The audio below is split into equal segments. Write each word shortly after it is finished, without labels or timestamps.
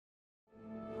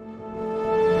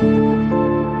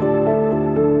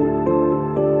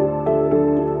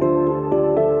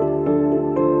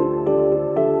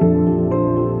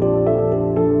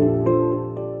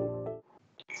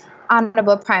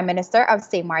Honorable Prime Minister of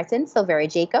St. Martin,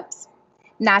 Silveria Jacobs,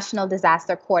 National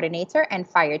Disaster Coordinator and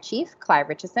Fire Chief, Clive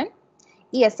Richardson,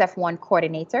 ESF 1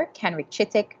 Coordinator, Kenrick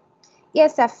Chittick,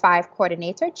 ESF 5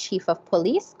 Coordinator, Chief of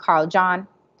Police, Carl John,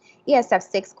 ESF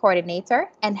 6 Coordinator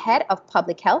and Head of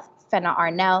Public Health, Fenna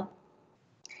Arnell,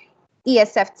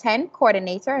 ESF 10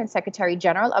 Coordinator and Secretary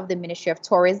General of the Ministry of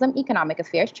Tourism, Economic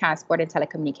Affairs, Transport and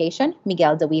Telecommunication,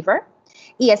 Miguel De Weaver,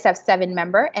 ESF 7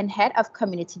 Member and Head of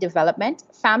Community Development,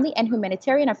 Family and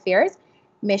Humanitarian Affairs,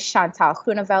 Ms. Chantal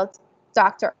Groeneveld,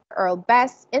 Dr. Earl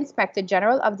Best, Inspector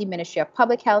General of the Ministry of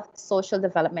Public Health, Social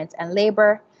Development and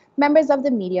Labor, members of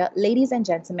the media, ladies and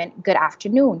gentlemen, good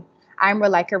afternoon. I'm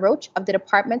Rolika Roach of the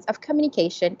Department of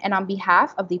Communication, and on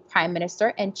behalf of the Prime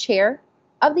Minister and Chair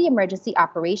of the Emergency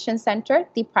Operations Center,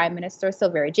 the Prime Minister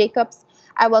Silveria Jacobs,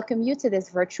 I welcome you to this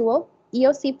virtual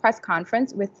EOC press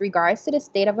conference with regards to the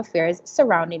state of affairs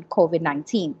surrounding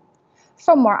COVID-19.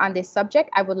 For more on this subject,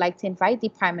 I would like to invite the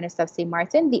Prime Minister of St.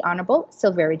 Martin, the Honorable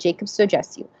Silveria Jacobs, to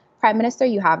address you. Prime Minister,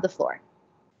 you have the floor.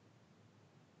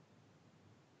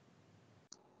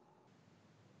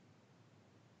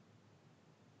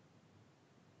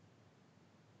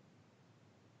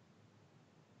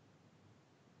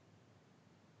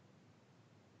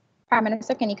 Prime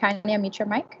Minister, can you kindly unmute your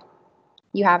mic?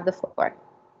 You have the floor.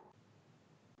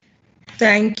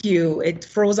 Thank you. It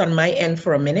froze on my end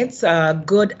for a minute.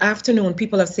 Good afternoon,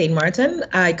 people of St. Martin.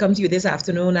 I come to you this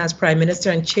afternoon as Prime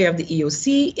Minister and Chair of the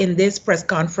EOC in this press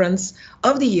conference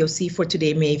of the EOC for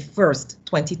today, May 1st,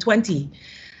 2020.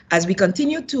 As we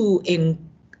continue to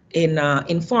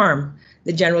inform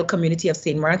the general community of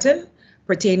St. Martin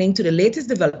pertaining to the latest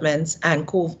developments and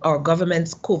our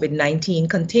government's COVID-19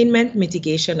 containment,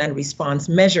 mitigation, and response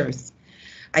measures.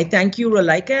 I thank you,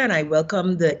 Rolika, and I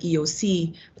welcome the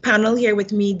EOC panel here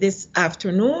with me this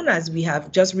afternoon as we have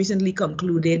just recently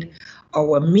concluded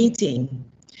our meeting,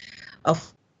 a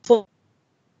full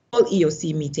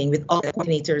EOC meeting with all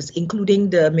coordinators, including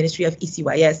the Ministry of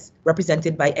ECYS,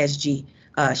 represented by SG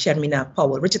Sharmina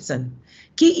Powell Richardson.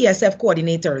 Key ESF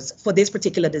coordinators for this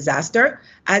particular disaster,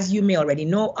 as you may already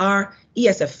know, are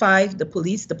ESF 5, the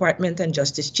Police Department and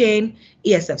Justice Chain,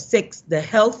 ESF 6, the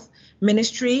Health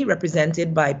Ministry,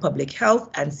 represented by Public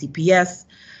Health and CPS,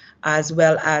 as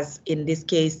well as, in this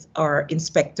case, our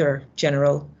Inspector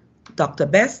General, Dr.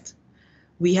 Best.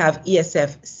 We have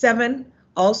ESF 7,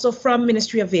 also from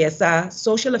Ministry of VSA,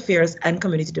 Social Affairs and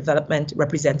Community Development,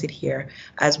 represented here,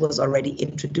 as was already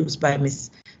introduced by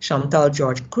Ms. Chantal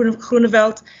George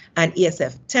Groeneveld, and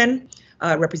ESF 10,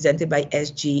 represented by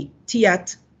SG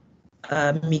Tiat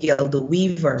Miguel De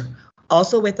Weaver.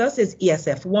 Also with us is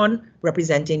ESF 1,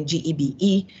 representing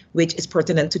GEBE, which is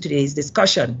pertinent to today's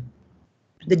discussion.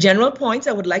 The general points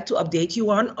I would like to update you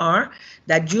on are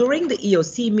that during the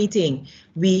EOC meeting,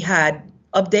 we had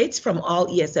updates from all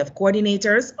ESF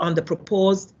coordinators on the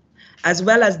proposed, as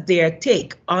well as their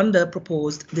take on the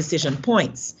proposed decision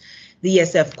points. The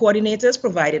ESF coordinators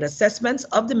provided assessments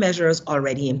of the measures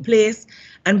already in place,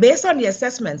 and based on the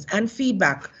assessments and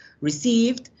feedback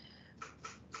received,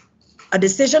 a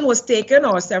decision was taken,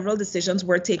 or several decisions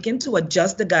were taken, to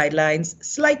adjust the guidelines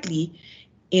slightly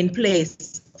in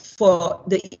place for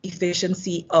the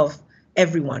efficiency of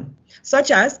everyone, such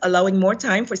as allowing more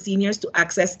time for seniors to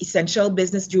access essential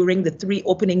business during the 3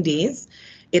 opening days.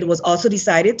 It was also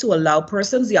decided to allow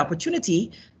persons the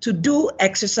opportunity to do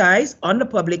exercise on the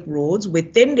public roads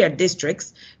within their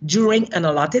districts during an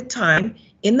allotted time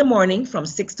in the morning from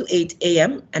 6 to 8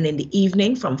 a.m. and in the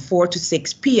evening from 4 to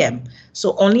 6 p.m.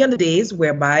 So only on the days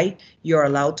whereby you're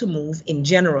allowed to move in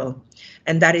general,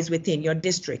 and that is within your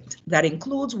district. That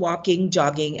includes walking,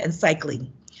 jogging, and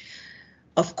cycling.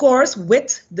 Of course,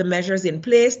 with the measures in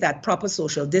place, that proper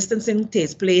social distancing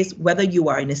takes place whether you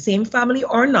are in the same family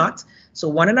or not.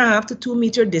 So 1.5 to 2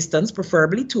 meter distance,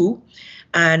 preferably 2.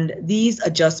 And these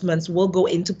adjustments will go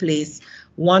into place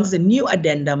once the new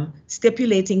addendum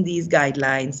stipulating these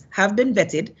guidelines have been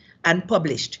vetted and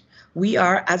published. We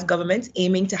are, as government,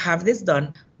 aiming to have this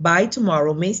done by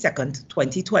tomorrow, May 2nd,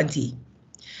 2020.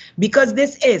 Because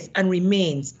this is and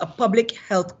remains a public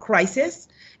health crisis,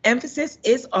 emphasis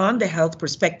is on the health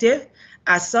perspective.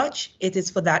 As such, it is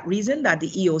for that reason that the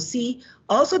EOC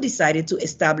also decided to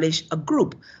establish a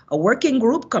group, a working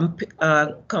group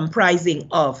comprising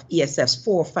of ESFs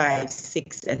 4, 5,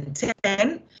 6, and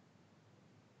 10,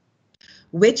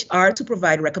 which are to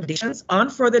provide recommendations on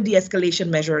further de-escalation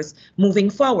measures moving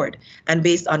forward, and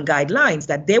based on guidelines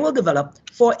that they will develop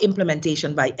for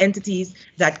implementation by entities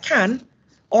that can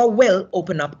or will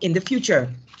open up in the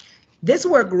future. This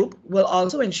work group will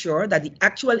also ensure that the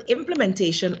actual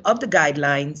implementation of the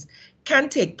guidelines can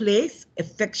take place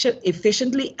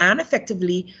efficiently and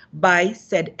effectively by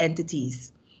said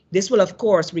entities. This will, of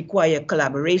course, require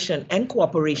collaboration and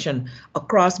cooperation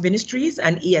across ministries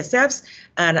and ESFs,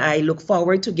 and I look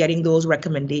forward to getting those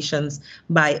recommendations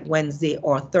by Wednesday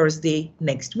or Thursday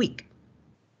next week.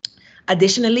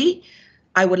 Additionally,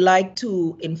 I would like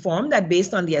to inform that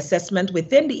based on the assessment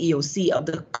within the EOC of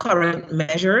the current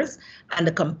measures and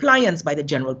the compliance by the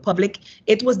general public,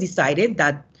 it was decided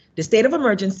that the state of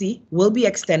emergency will be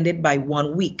extended by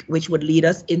 1 week, which would lead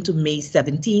us into May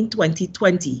 17,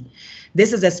 2020.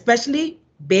 This is especially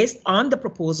based on the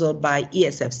proposal by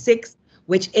ESF 6,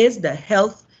 which is the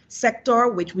health sector,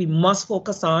 which we must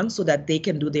focus on so that they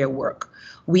can do their work.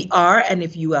 We are, and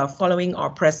if you are following our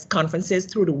press conferences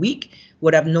through the week,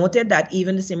 would have noted that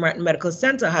even the St. Martin Medical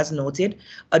Center has noted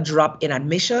a drop in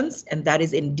admissions, and that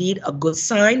is indeed a good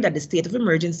sign that the state of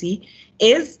emergency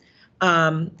is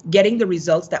getting the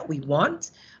results that we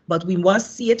want, but we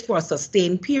must see it for a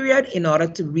sustained period in order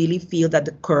to really feel that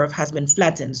the curve has been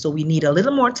flattened. So we need a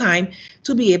little more time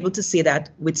to be able to say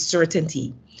that with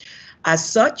certainty. As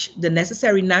such, the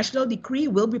necessary national decree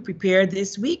will be prepared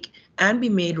this week and be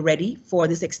made ready for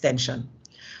this extension.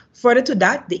 Further to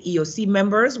that, the EOC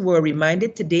members were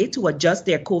reminded today to adjust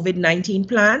their COVID-19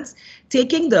 plans,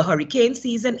 taking the hurricane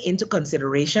season into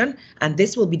consideration, and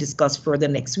this will be discussed further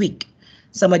next week.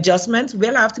 Some adjustments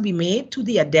will have to be made to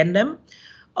the addendum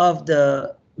of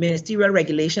the ministerial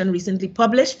regulation recently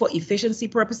published for efficiency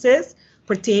purposes,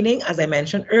 pertaining, as I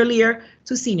mentioned earlier,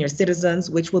 to senior citizens,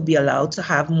 which will be allowed to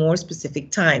have more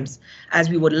specific times, as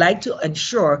we would like to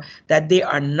ensure that they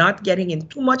are not getting in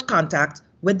too much contact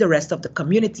with the rest of the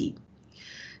community.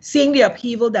 Seeing the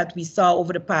upheaval that we saw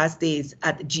over the past days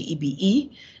at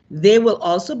GEBE, they will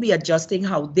also be adjusting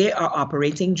how they are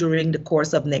operating during the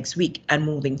course of next week and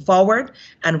moving forward,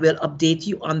 and we'll update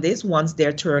you on this once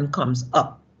their turn comes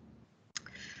up.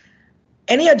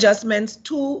 Any adjustments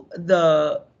to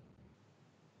the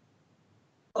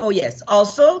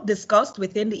also discussed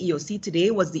within the EOC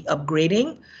today was the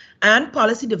upgrading and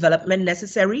policy development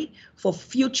necessary for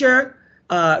future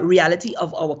reality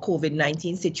of our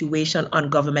COVID-19 situation on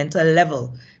governmental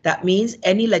level. That means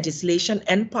any legislation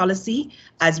and policy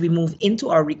as we move into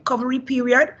our recovery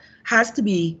period has to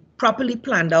be properly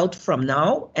planned out from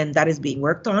now, and that is being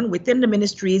worked on within the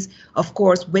ministries, of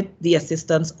course, with the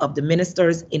assistance of the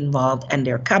ministers involved and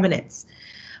their cabinets.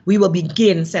 We will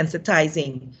begin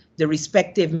sensitizing the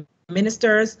respective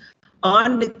ministers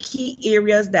on the key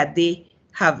areas that they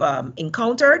have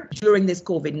encountered during this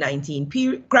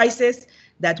COVID-19 crisis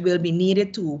that will be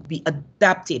needed to be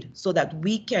adapted so that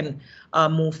we can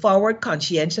move forward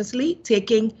conscientiously,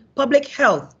 taking public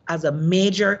health as a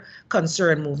major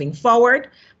concern moving forward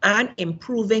and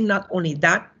improving not only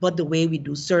that, but the way we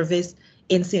do service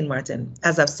in St. Martin.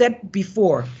 As I've said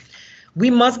before, we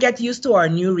must get used to our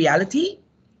new reality.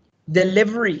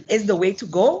 Delivery is the way to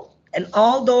go, and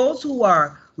all those who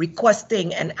are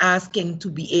requesting and asking to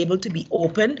be able to be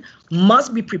opened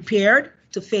must be prepared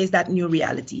to face that new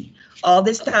reality. All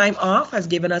this time off has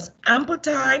given us ample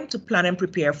time to plan and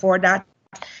prepare for that.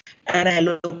 And I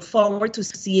look forward to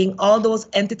seeing all those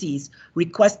entities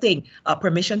requesting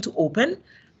permission to open,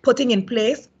 putting in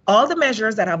place all the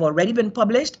measures that have already been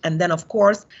published, and then, of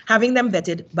course, having them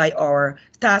vetted by our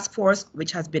task force,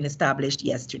 which has been established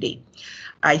yesterday.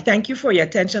 I thank you for your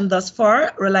attention thus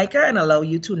far, Rolika, and allow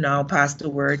you to now pass the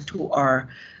word to our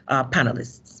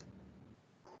panelists.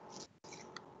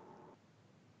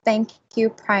 Thank you,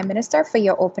 Prime Minister, for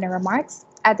your opening remarks.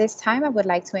 At this time, I would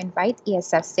like to invite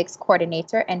ESF 6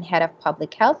 Coordinator and Head of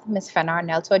Public Health, Ms. Fana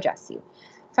Arnell, to address you.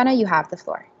 Fana, you have the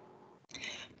floor.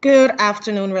 Good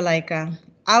afternoon, Rolika.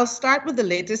 I'll start with the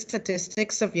latest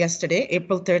statistics of yesterday,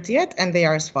 April 30th, and they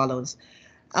are as follows.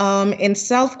 In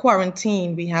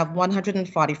self-quarantine, we have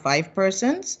 145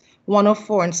 persons,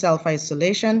 104 in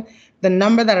self-isolation. The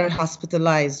number that are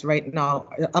hospitalized right now,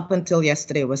 up until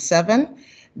yesterday, was 7.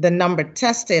 The number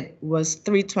tested was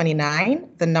 329.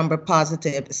 The number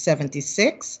positive,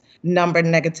 76. Number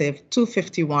negative,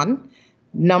 251.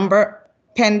 Number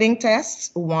pending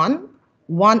tests, 1.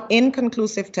 1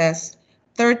 inconclusive test,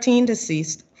 13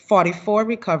 deceased, 44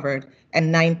 recovered, and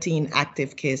 19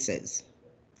 active cases.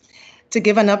 To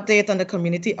give an update on the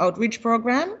community outreach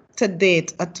program, to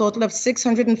date, a total of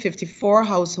 654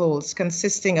 households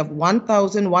consisting of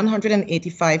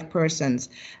 1,185 persons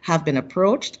have been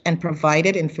approached and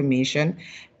provided information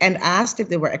and asked if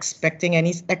they were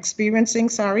experiencing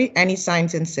any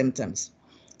signs and symptoms.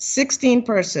 16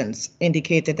 persons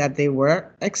indicated that they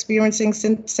were experiencing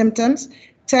symptoms.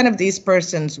 10 of these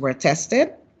persons were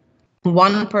tested.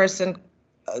 1 person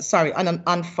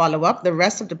on follow-up, the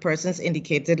rest of the persons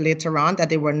indicated later on that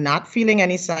they were not feeling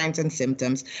any signs and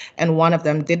symptoms, and one of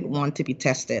them didn't want to be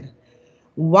tested.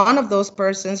 One of those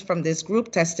persons from this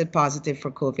group tested positive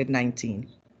for COVID-19.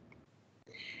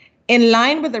 In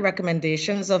line with the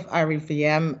recommendations of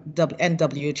REVM and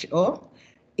WHO,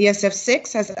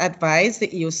 ESF6 has advised the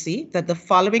EOC that the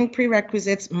following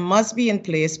prerequisites must be in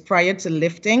place prior to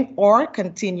lifting or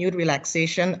continued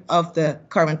relaxation of the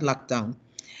current lockdown.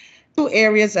 Two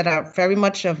areas that are very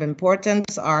much of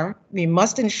importance are: we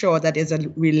must ensure that there's a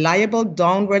reliable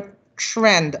downward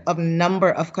trend of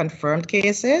number of confirmed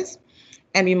cases,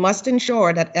 and we must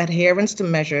ensure that adherence to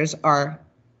measures are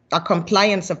a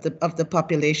compliance of the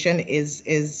population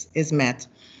is met.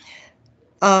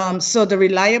 So the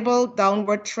reliable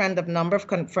downward trend of number of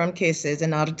confirmed cases,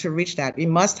 in order to reach that, we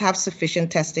must have sufficient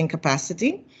testing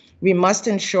capacity. We must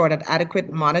ensure that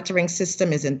adequate monitoring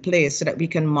system is in place so that we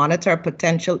can monitor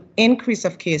potential increase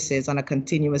of cases on a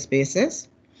continuous basis.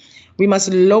 We must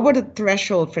lower the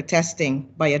threshold for testing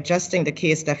by adjusting the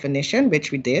case definition,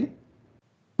 which we did.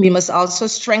 We must also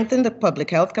strengthen the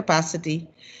public health capacity.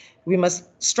 We must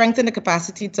strengthen the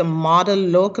capacity to model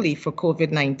locally for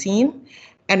COVID-19,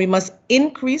 and we must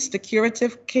increase the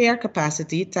curative care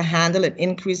capacity to handle an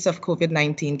increase of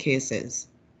COVID-19 cases.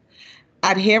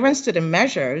 Adherence to the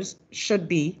measures should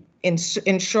be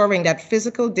ensuring that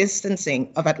physical distancing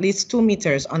of at least 2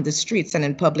 meters on the streets and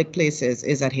in public places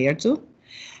is adhered to.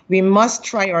 We must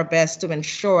try our best to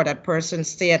ensure that persons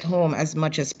stay at home as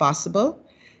much as possible.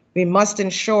 We must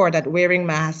ensure that wearing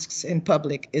masks in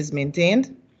public is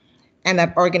maintained, and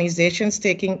that organizations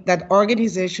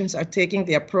are taking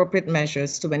the appropriate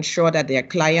measures to ensure that their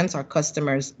clients or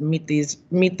customers meet the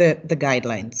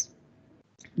guidelines.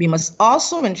 We must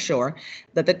also ensure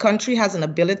that the country has an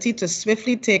ability to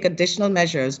swiftly take additional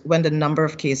measures when the number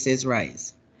of cases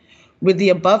rise. With the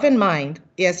above in mind,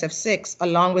 ESF6,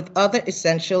 along with other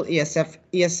essential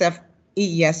ESFs,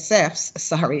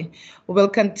 will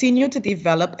continue to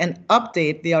develop and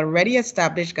update the already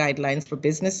established guidelines for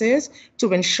businesses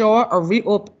to ensure a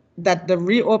reopening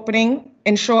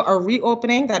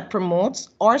that promotes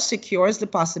or secures the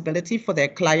possibility for their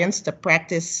clients to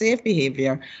practice safe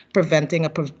behavior, preventing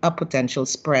a potential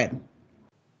spread.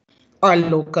 Our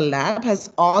local lab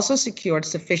has also secured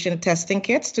sufficient testing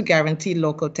kits to guarantee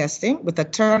local testing with a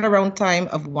turnaround time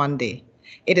of 1 day.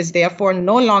 It is therefore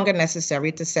no longer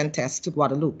necessary to send tests to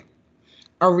Guadeloupe.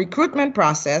 Our recruitment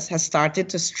process has started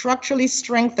to structurally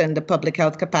strengthen the public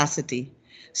health capacity.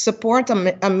 Support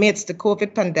amidst the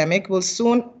COVID pandemic will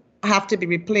soon have to be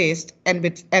replaced, and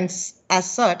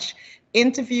as such,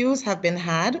 interviews have been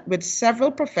had with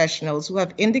several professionals who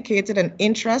have indicated an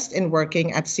interest in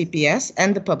working at CPS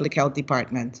and the Public Health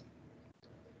Department.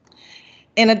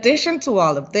 In addition to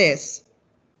all of this,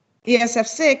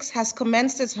 ESF6 has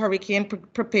commenced its hurricane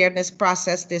preparedness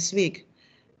process this week.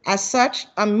 As such,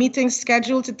 a meeting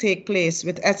scheduled to take place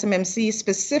with SMMC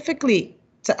specifically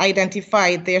to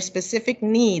identify their specific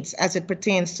needs as it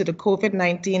pertains to the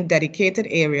COVID-19 dedicated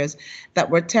areas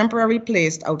that were temporarily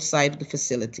placed outside the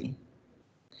facility.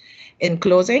 In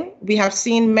closing, we have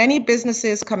seen many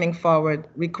businesses coming forward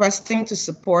requesting to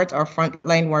support our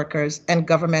frontline workers and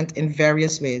government in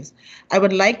various ways. I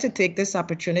would like to take this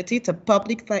opportunity to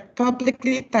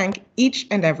publicly thank each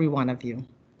and every one of you.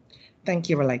 Thank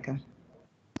you, Ralaika.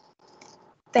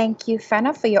 Thank you,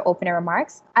 Fenna, for your opening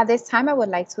remarks. At this time, I would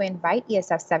like to invite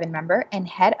ESF7 member and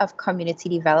Head of Community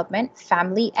Development,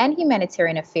 Family and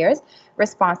Humanitarian Affairs,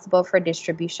 responsible for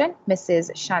distribution,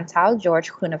 Mrs. Chantal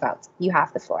George Groeneveld. You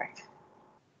have the floor.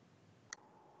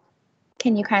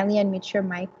 Can you kindly unmute your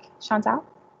mic, Chantal?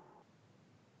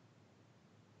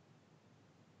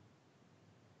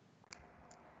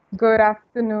 Good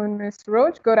afternoon, Ms.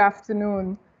 Roach. Good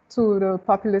afternoon to the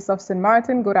populace of St.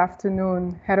 Martin. Good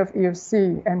afternoon, Head of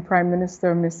EOC and Prime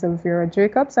Minister, Ms. Elvira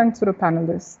Jacobs, and to the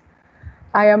panelists.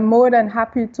 I am more than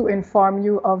happy to inform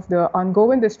you of the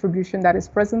ongoing distribution that is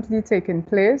presently taking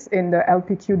place in the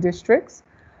LPQ districts.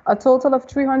 A total of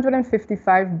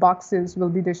 355 boxes will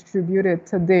be distributed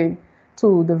today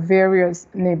to the various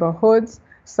neighborhoods,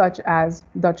 such as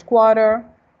Dutch Quarter,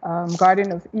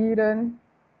 Garden of Eden,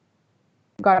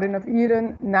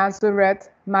 Nazareth,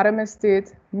 Madam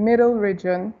Estate, Middle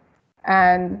Region,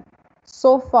 and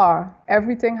so far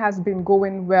everything has been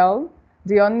going well.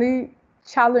 The only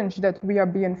challenge that we are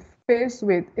being faced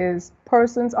with is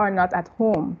persons are not at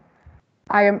home.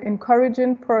 I am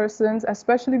encouraging persons,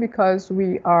 especially because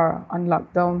we are on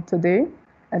lockdown today,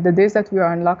 and the days that we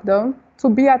are on lockdown, to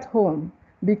be at home,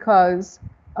 because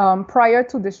prior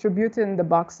to distributing the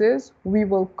boxes, we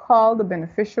will call the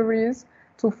beneficiaries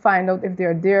to find out if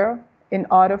they're there in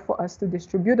order for us to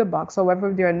distribute a box. However,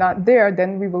 if they're not there,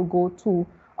 then we will go to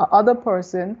another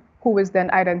person who is then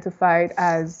identified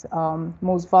as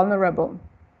most vulnerable.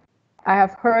 I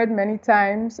have heard many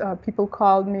times people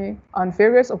called me on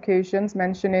various occasions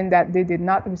mentioning that they did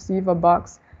not receive a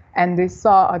box and they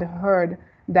saw or heard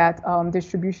that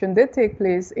distribution did take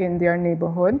place in their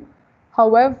neighborhood.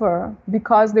 However,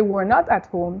 because they were not at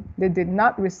home, they did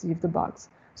not receive the box.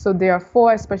 So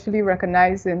therefore, especially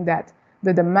recognizing that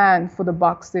the demand for the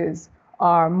boxes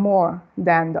are more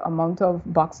than the amount of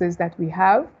boxes that we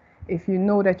have, if you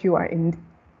know that you are in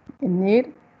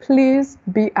need, please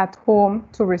be at home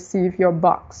to receive your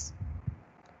box.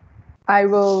 I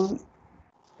will,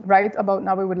 right about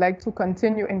now, we would like to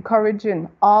continue encouraging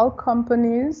all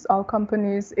companies on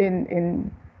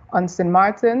St.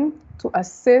 Martin to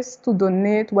assist, to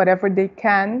donate whatever they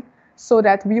can so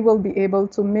that we will be able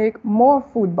to make more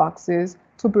food boxes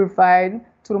to provide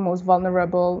to the most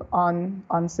vulnerable on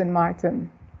St. Martin.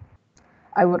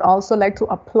 I would also like to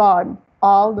applaud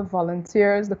all the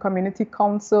volunteers, the community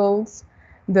councils,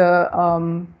 the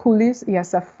police,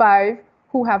 ESF 5,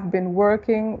 who have been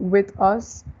working with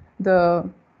us.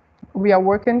 We are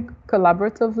working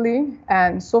collaboratively,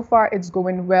 and so far it's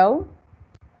going well.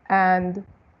 And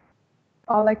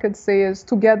all I could say is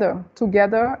together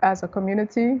as a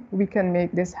community, we can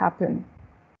make this happen.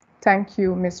 Thank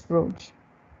you, Ms. Roach.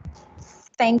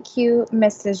 Thank you,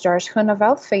 Mrs. George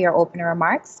Groeneveld, for your opening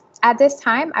remarks. At this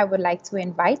time, I would like to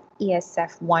invite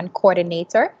ESF1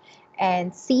 Coordinator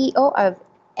and CEO of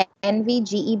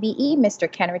NVGEBE, Mr.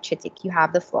 Kenrich Chittick. You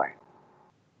have the floor.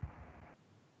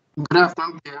 Good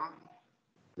afternoon, PM,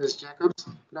 Ms. Jacobs.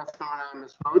 Good afternoon,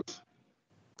 Ms. Roach.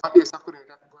 ESF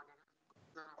Coordinator,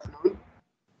 good afternoon.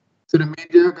 To the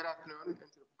media, good afternoon. And to the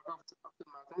public of the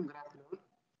Martin, good afternoon.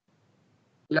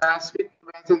 Last week,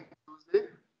 Wednesday and Tuesday,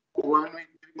 when we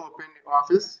opened the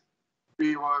office,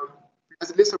 we were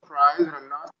pleasantly surprised at a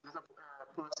lot of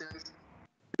persons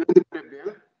willing to pay the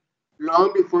bill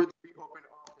long before we opened the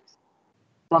office.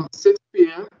 From 6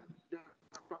 p.m., there was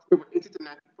approximately 80 to 90%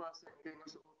 getting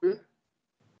us open.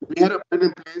 We had a plan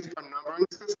in place for a numbering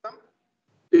system,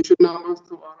 issued numbers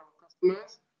to all our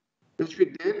customers, which we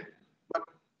did. But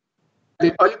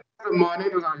the early part of the morning,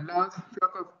 there was a large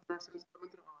flock of persons coming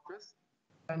to the office,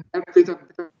 and that created a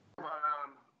bit of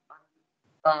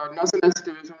not so nice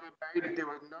situation whereby there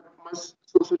was not much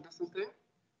social distancing,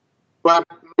 but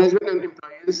management and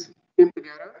employees came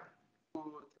together to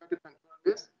try to control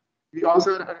this. We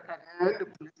also had at hand the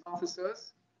police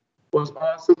officers was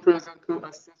also present to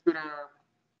assist with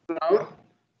the crowd.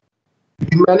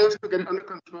 We managed to get it under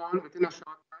control within a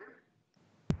short time,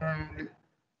 and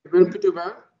it went pretty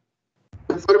well.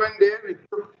 The following day, we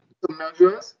took some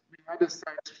measures. We had the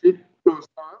side street closed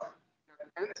off,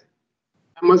 and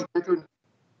much better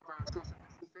social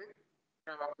distancing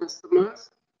for our customers.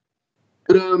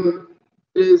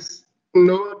 There's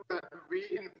no that we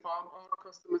inform our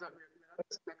customers that we are not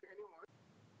expecting anyone.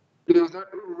 There was not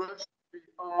a rush. We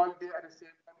all there at the same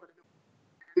time.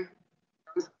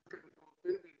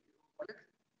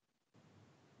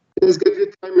 There's going to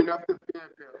be time enough to pay a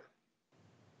bill.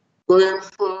 Going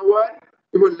forward,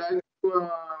 we would like to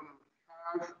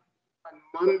have on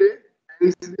Monday,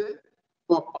 Wednesday,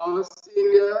 for all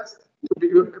seniors to be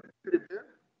able to pay the bill.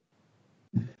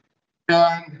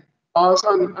 And also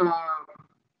on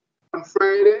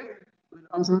Friday, we'll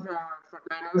also have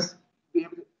frontliners be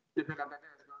able to pay the bill as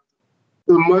well.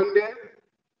 So Monday,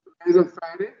 Wednesday, and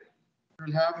Friday,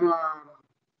 we'll have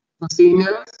for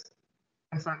seniors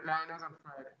and frontliners on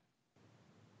Friday.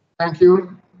 Thank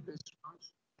you.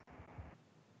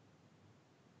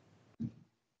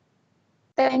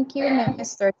 Thank you,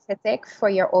 Mr. Chittick, for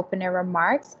your opening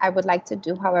remarks. I would like to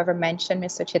however, mention,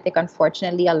 Mr. Chittick,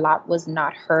 unfortunately, a lot was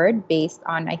not heard based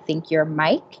on, I think, your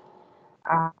mic.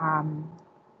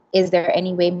 Is there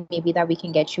any way maybe that we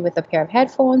can get you with a pair of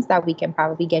headphones that we can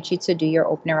probably get you to do your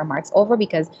opening remarks over,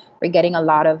 because we're getting a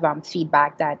lot of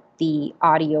feedback that the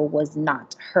audio was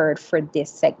not heard for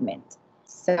this segment.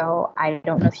 So I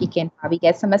don't know if you can probably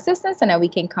get some assistance, and then we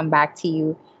can come back to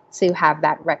you to have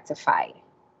that rectified.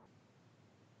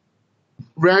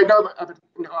 Right now, I'm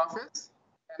in the office,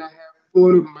 and I have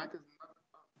phone with mic is not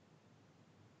up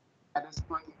at this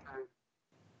point in time.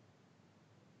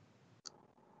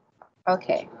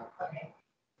 Okay.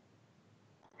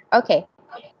 Okay.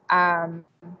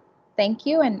 Thank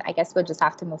you, and I guess we'll just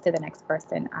have to move to the next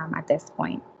person at this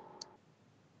point.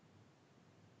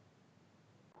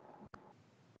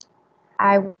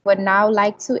 I would now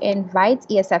like to invite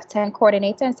ESF 10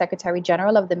 Coordinator and Secretary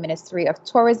General of the Ministry of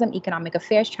Tourism, Economic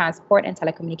Affairs, Transport, and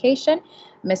Telecommunication,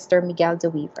 Mr. Miguel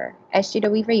De Wever. SG De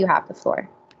Wever, you have the floor.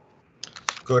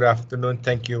 Good afternoon.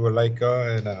 Thank you,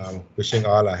 Walika, and wishing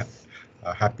all a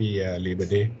happy Labor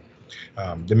Day.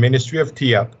 The Ministry of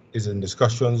TIAP is in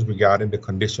discussions regarding the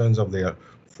conditions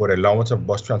for the allowance of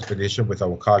bus transportation with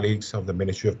our colleagues of the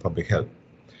Ministry of Public Health.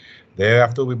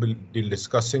 Thereafter, we will be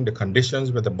discussing the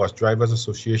conditions with the Bus Drivers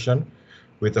Association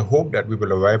with the hope that we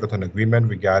will arrive at an agreement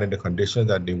regarding the conditions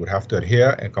that they would have to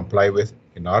adhere and comply with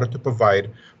in order to provide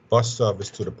bus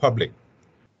service to the public.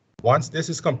 Once this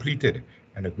is completed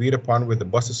and agreed upon with the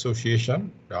Bus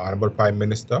Association, the Honorable Prime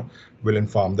Minister will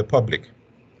inform the public.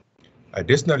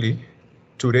 Additionally,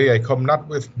 today I come not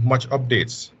with much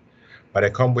updates, but I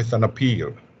come with an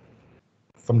appeal.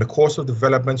 From the course of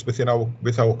developments with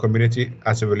our community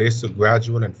as it relates to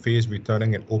gradual and phased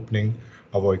returning and opening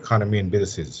of our economy and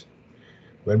businesses.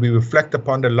 When we reflect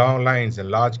upon the long lines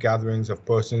and large gatherings of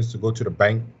persons to go to the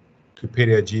bank to pay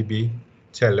their GB,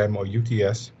 TLM, or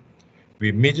UTS, we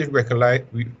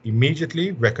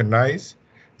immediately recognize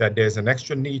that there's an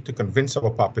extra need to convince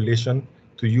our population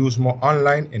to use more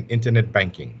online and internet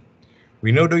banking.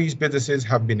 We know these businesses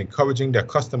have been encouraging their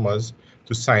customers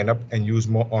to sign up and use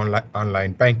more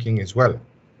online banking as well.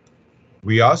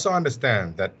 We also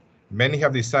understand that many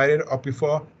have decided or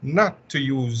prefer not to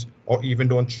use or even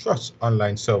don't trust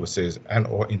online services and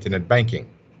or internet banking.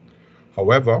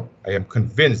 However, I am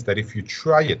convinced that if you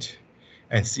try it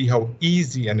and see how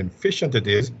easy and efficient it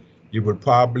is, you will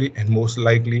probably and most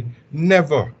likely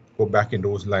never go back in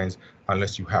those lines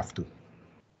unless you have to.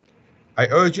 I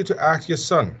urge you to ask your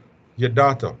son, your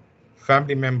daughter,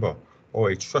 family member,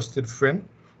 or a trusted friend,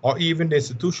 or even the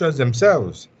institutions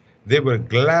themselves. They will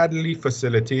gladly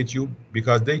facilitate you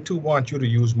because they too want you to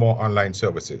use more online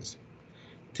services.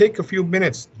 Take a few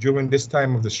minutes during this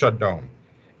time of the shutdown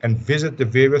and visit the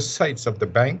various sites of the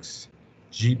banks,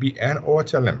 GB and or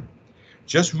TLM.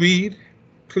 Just read,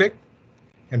 click,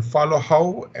 and follow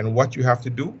how and what you have to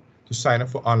do to sign up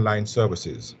for online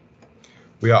services.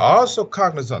 We are also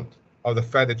cognizant of the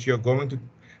fact that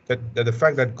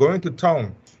going to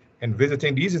town and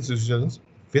visiting these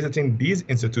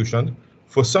institutions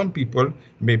for some people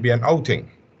may be an outing.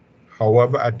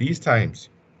 However, at these times,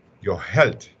 your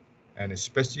health, and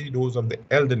especially those of the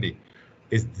elderly,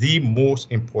 is the most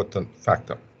important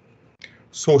factor.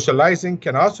 Socializing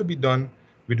can also be done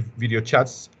with video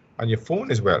chats on your phone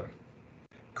as well.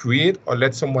 Create or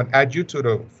let someone add you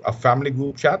to a family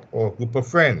group chat or a group of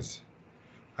friends.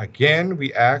 Again,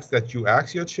 we ask that you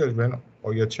ask your children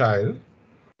or your child,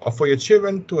 or for your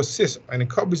children to assist and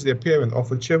encourage their parents, or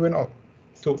for children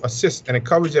to assist and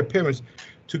encourage their parents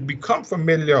to become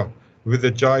familiar with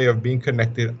the joy of being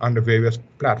connected on the various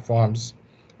platforms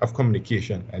of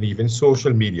communication and even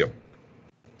social media.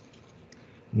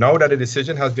 Now that a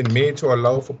decision has been made to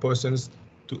allow for persons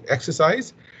to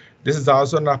exercise, this is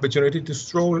also an opportunity to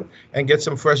stroll and get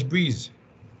some fresh breeze,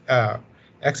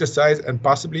 exercise, and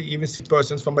possibly even see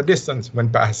persons from a distance when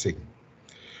passing.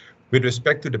 With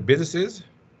respect to the businesses,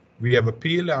 we have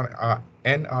appealed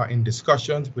and are in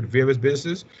discussions with various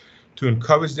businesses to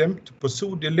encourage them to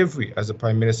pursue delivery, as the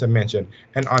Prime Minister mentioned,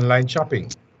 and online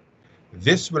shopping.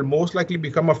 This will most likely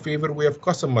become a favorite way of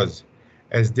customers,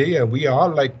 as they and we are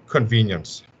like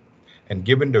convenience. And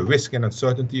given the risk and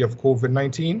uncertainty of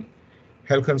COVID-19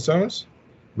 health concerns,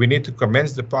 we need to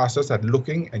commence the process at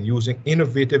looking and using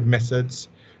innovative methods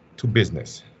to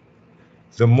business.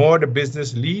 The more the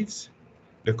business leads,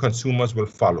 the consumers will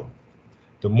follow.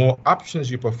 The more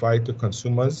options you provide to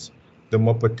consumers, the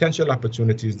more potential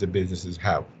opportunities the businesses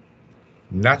have.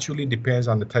 Naturally depends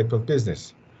on the type of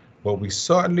business, but we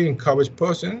certainly encourage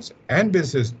persons and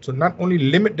businesses to not only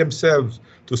limit themselves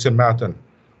to St. Martin,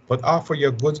 but offer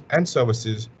your goods and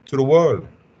services to the world.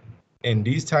 In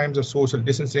these times of social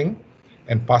distancing,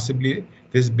 and possibly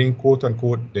this being quote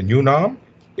unquote the new norm,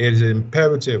 it is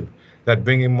imperative that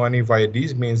bringing money via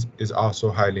these means is also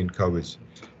highly encouraged.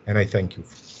 And I thank you.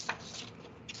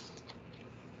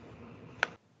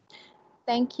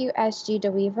 Thank you, SG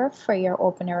DeWeaver, for your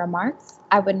opening remarks.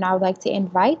 I would now like to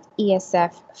invite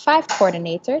ESF 5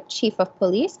 Coordinator, Chief of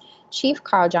Police, Chief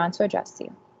Carl John, to address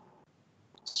you.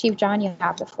 Chief John, you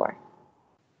have the floor.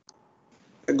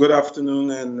 Good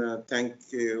afternoon, and thank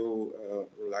you,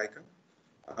 Walika.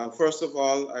 First of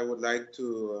all, I would like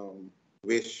to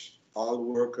wish all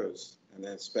workers, and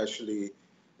especially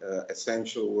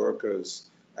essential workers,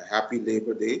 a happy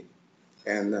Labor Day,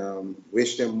 and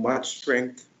wish them much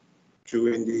strength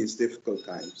during these difficult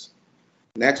times.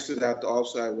 Next to that,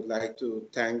 also, I would like to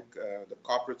thank the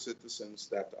corporate citizens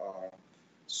that are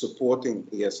supporting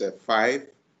ESF 5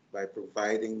 by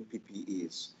providing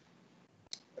PPEs.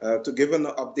 To give an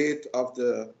update of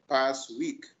the past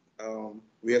week,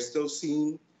 we are still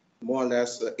seeing more or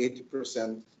less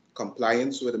 80%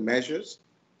 compliance with the measures.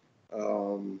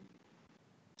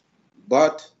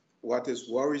 But what is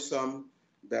worrisome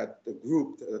that the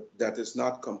group that is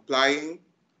not complying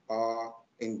or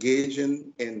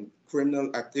engaging in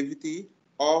criminal activity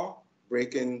or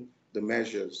breaking the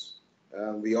measures.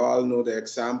 We all know the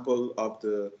example of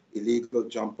the illegal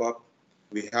jump up.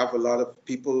 We have a lot of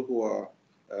people who are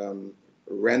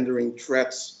rendering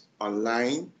threats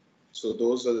online. So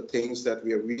those are the things that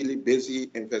we are really busy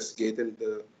investigating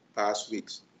the past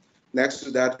weeks. Next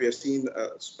to that, we have seen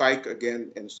a spike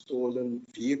again in stolen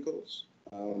vehicles.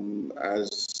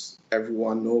 As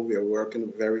everyone knows, we are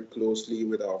working very closely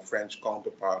with our French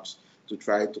counterparts to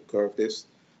try to curb this.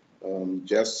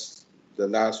 Just the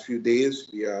last few days,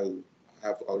 we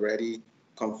have already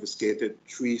confiscated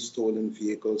 3 stolen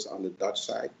vehicles on the Dutch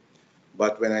side.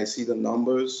 But when I see the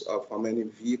numbers of how many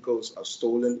vehicles are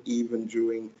stolen even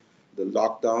during the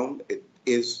lockdown, it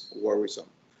is worrisome.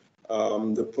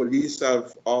 The police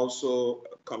have also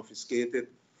confiscated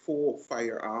 4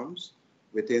 firearms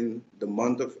within the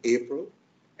month of April,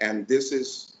 and this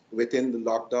is within the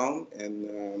lockdown,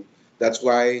 and that's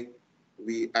why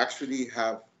we actually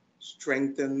have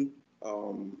strengthened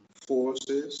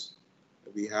forces.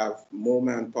 We have more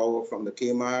manpower from the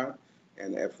KMAR,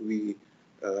 and if we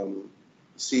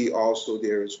see also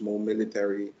there is more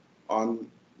military on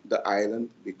the island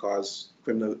because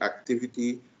criminal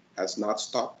activity has not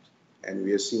stopped. And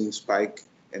we are seeing spike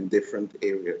in different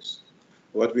areas.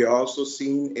 What we are also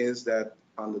seeing is that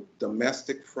on the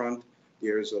domestic front,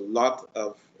 there is a lot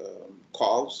of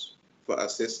calls for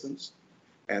assistance,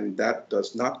 and that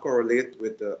does not correlate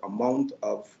with the amount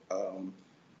of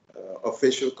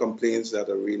official complaints that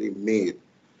are really made.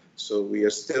 So we are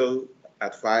still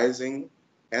advising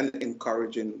and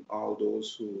encouraging all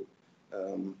those who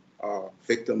are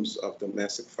victims of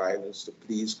domestic violence to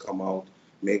please come out,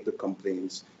 make the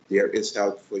complaints. There is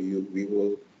help for you. We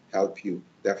will help you,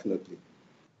 definitely.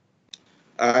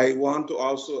 I want to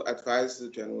also advise the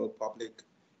general public,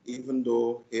 even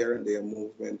though here and there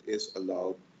movement is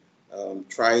allowed,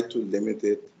 try to limit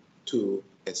it to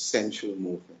essential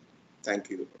movement. Thank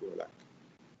you, Rolak.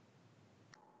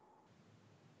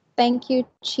 Thank you,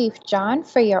 Chief John,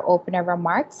 for your opening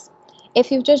remarks. If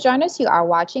you've just joined us, you are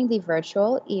watching the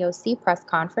virtual EOC press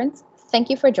conference. Thank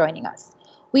you for joining us.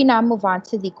 We now move on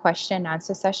to the question and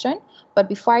answer session. But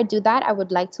before I do that, I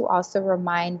would like to also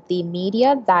remind the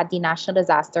media that the National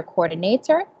Disaster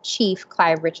Coordinator, Chief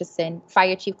Clive Richardson,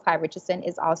 Fire Chief Clive Richardson,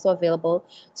 is also available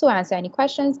to answer any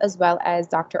questions, as well as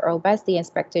Dr. Earl Best, the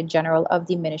Inspector General of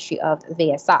the Ministry of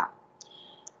VSA.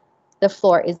 The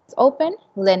floor is open.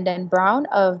 Lyndon Brown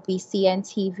of BCN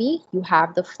TV, you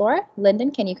have the floor.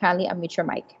 Lyndon, can you kindly unmute your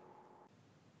mic?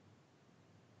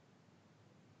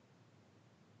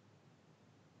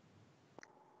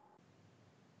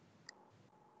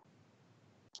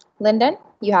 Lyndon,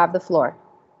 you have the floor.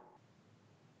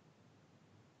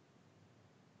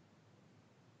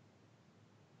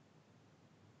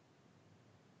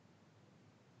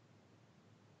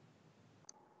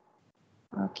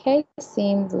 Okay,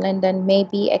 seems Lyndon may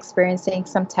be experiencing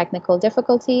some technical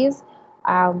difficulties.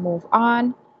 I'll move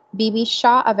on. Bibi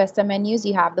Shah of SMN News,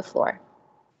 you have the floor.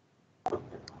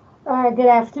 Good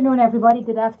afternoon, everybody.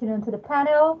 Good afternoon to the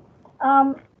panel.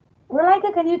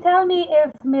 Rolika, can you tell me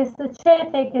if Mr.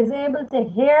 Chitik is able to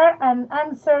hear and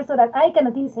answer so that I can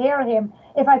at least hear him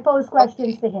if I pose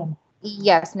questions to him?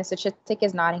 Yes, Mr. Chitik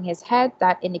is nodding his head.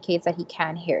 That indicates that he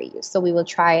can hear you. So we will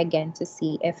try again to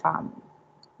see if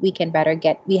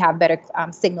we have better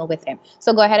signal with him.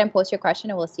 So go ahead and post your question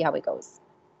and we'll see how it goes.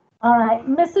 All right,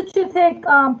 Mr. Chitik,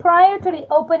 prior to the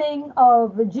opening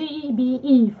of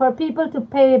GEBE for people to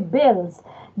pay bills,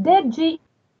 did GEBE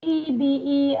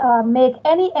make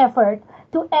any effort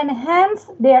to enhance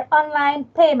their online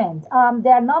payments?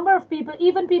 There are a number of people,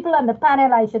 even people on the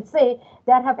panel, I should say,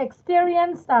 that have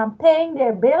experienced paying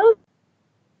their bills.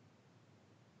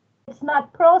 It's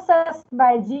not processed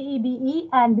by GEBE,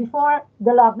 and before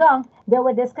the lockdown, they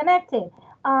were disconnected.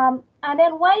 And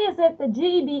then why is it the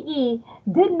GEBE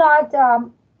did not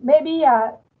maybe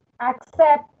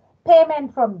accept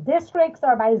payment from districts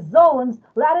or by zones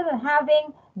rather than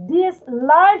having this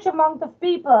large amount of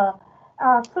people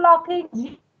flocking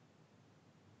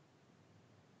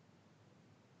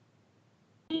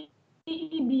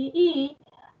GEBE,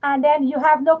 and then you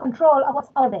have no control of what's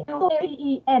out there.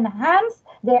 GEBE enhance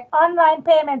their online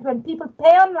payment when people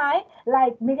pay online,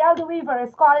 like Miguel de Weaver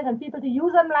is calling on people to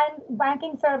use online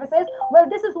banking services. Well,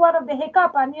 this is one of the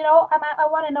hiccup, and I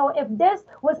want to know if this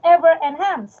was ever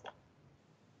enhanced.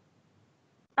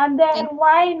 And then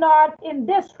why not in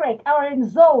district or in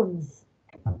zones?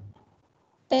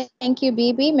 Thank you,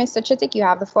 Bibi. Mr. Chitik, you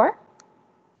have the floor.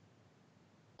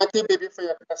 Thank you, baby, for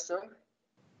your question.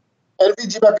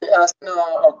 LVGB have been asking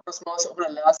our customers over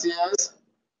the last years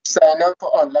to sign up for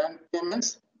online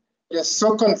payments. It is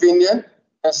so convenient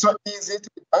and so easy to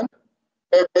be done.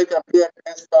 Everybody can pay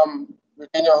bills from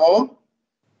within your home.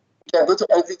 You can go to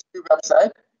LVGB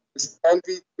website, it's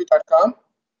lvgb.com,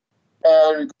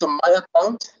 and you go to my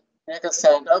account, and you can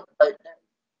sign up by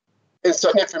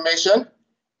inserting information,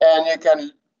 and you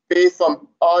can pay from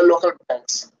all local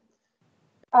banks.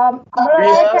 I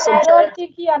don't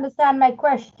think you understand my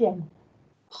question.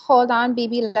 Hold on,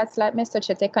 BB. Let's let Mr.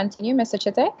 Chittick continue. Mr.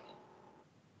 Chittick?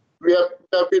 We have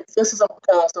been facing some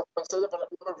concerns about a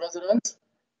number of residents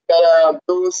that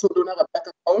those who don't have a bank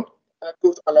account and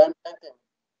go to online banking.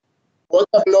 What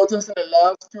I've noticed in the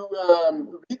last few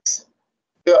weeks,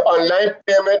 the online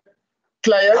payment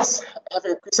clients have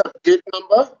increased a great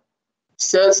number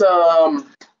since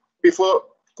before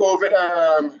COVID,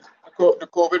 the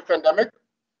COVID pandemic.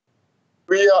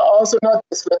 We are also not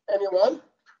disconnecting anyone.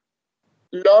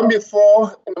 Long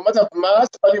before, in the month of March,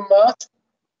 early March,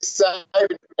 decided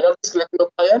we not disconnect no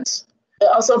clients. There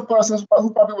are some persons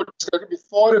who probably would disconnect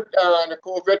before the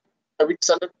COVID, and we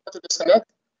decided to disconnect,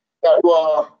 that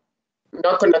were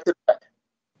not connected back.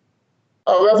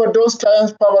 However, those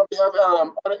clients probably have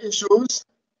other issues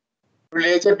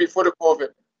related before the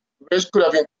COVID, which could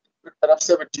have been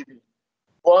upset with GB.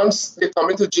 Once they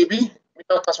come into GB,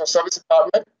 with our customer service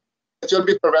department, it will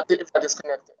be corrected if they're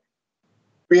disconnected.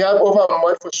 We have over a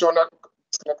month for sure not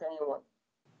disconnecting anyone.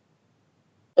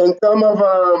 In terms of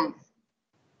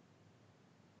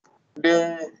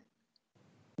the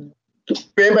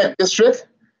payment district,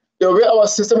 the way our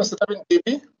system is set up in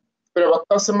GB with our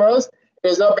customers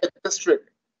is not by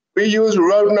district. We use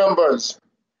route numbers,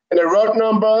 and the route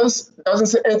numbers doesn't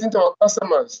say anything to our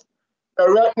customers.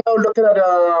 We're right now looking at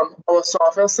our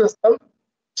software system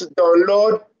to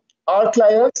download our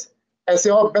clients and see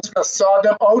how best we can sort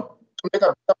them out to make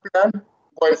a better plan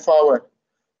going forward.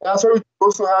 That's what we're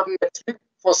supposed to have next week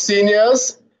for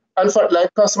seniors and for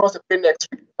like customers to pay next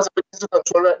week. That's a bit easy to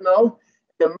control right now.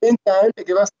 In the meantime, they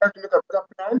give us time to make a better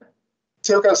plan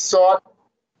so we can sort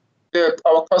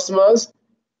our customers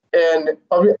in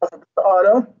public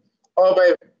order or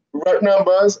by route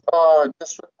numbers or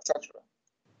district, etc.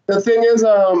 The thing is,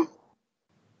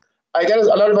 I get a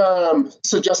lot of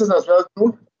suggestions as well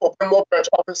to open more branch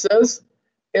offices.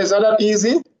 It's not that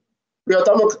easy. We are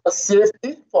talking about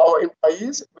safety for our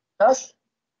employees with cash.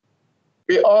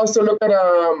 We also look at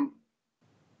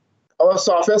our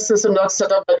software system not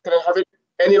set up that can have it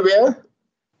anywhere.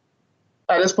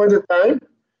 At this point in time,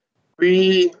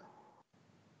 we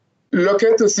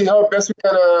looking to see how best we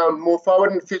can move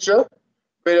forward in the future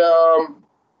with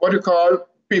what we call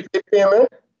prepaid payment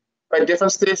by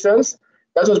different stations.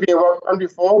 That was being worked on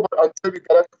before, but until we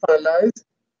get it finalized,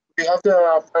 we have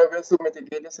to find ways to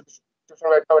mitigate this situation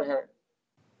right now here.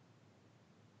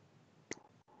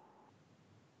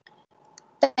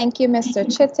 Thank you, Mr.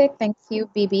 Chittick. Thank you,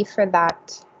 BB, for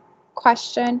that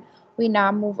question. We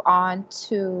now move on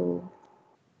to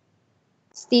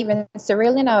Stephen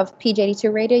Cerulean of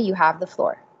PJ82 Radio. You have the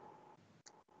floor.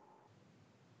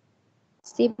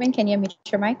 Stephen, can you mute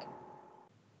your mic?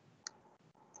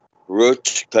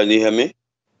 Roach, can you hear me?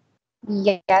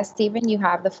 Yes, Stephen, you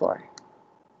have the floor.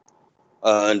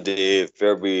 And a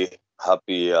very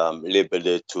happy Labor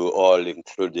Day to all,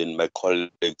 including my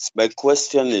colleagues. My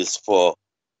question is for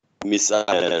Ms.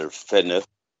 Anel Fenner,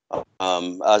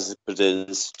 as it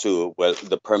pertains to, well,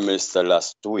 the Prime Minister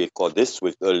last week or this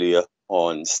week earlier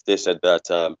on stated that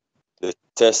the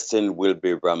testing will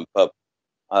be ramped up.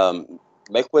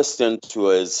 My question to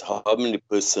her is how many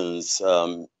persons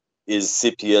is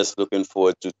CPS looking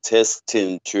forward to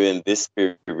testing during this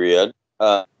period?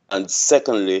 And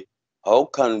secondly, how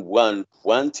can one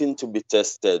wanting to be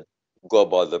tested go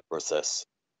about the process?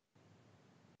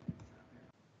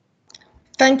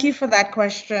 Thank you for that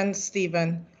question,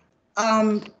 Stephen.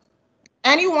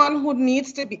 Anyone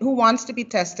who wants to be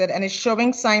tested and is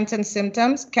showing signs and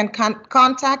symptoms can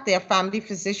contact their family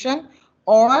physician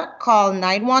or call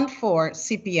 914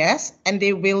 CPS and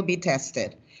they will be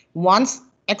tested. Once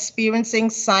experiencing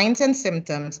signs and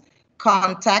symptoms,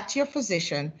 contact your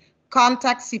physician,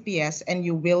 contact CPS, and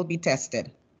you will be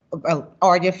tested. Well,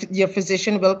 or your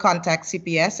physician will contact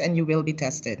CPS and you will be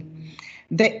tested.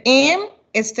 The aim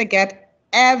is to get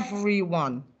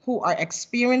everyone who are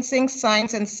experiencing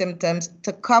signs and symptoms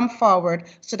to come forward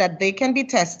so that they can be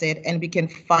tested and we can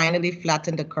finally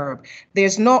flatten the curve.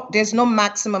 There's no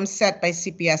maximum set by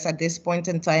CPS at this point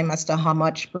in time as to how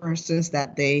much persons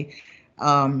that they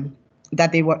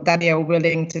are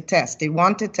willing to test. They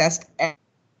want to test.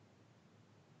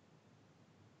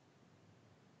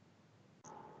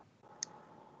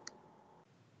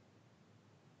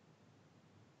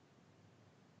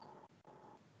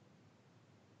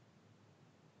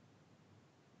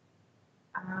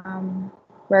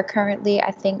 Where currently,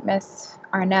 I think Ms.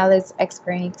 Arnell is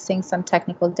experiencing some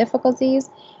technical difficulties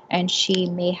and she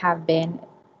may have been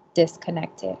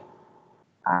disconnected.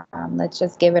 Let's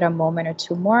just give it a moment or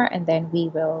two more and then we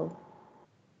will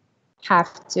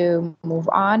have to move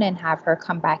on and have her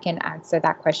come back and answer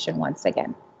that question once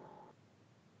again.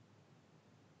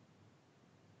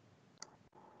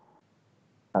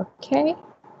 Okay.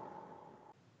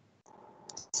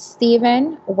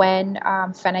 Stephen, when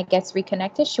Fenna gets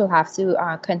reconnected, she'll have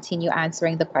to continue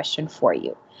answering the question for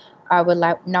you. I would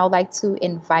now like to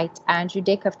invite Andrew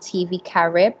Dick of TV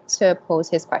Carib to pose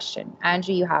his question.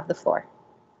 Andrew, you have the floor.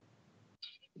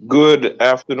 Good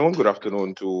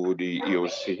afternoon to the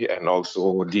EOC and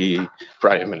also the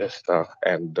Prime Minister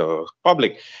and the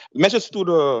public. Message to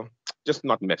the, just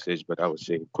not message, but I would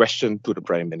say question to the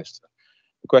Prime Minister.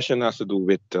 The question has to do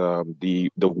with the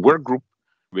work group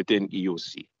within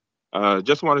EOC.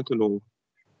 Just wanted to know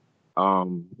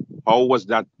how was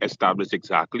that established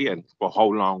exactly and for how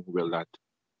long will that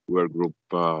work group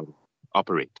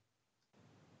operate?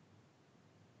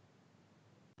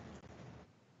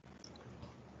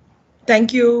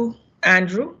 Thank you,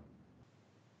 Andrew.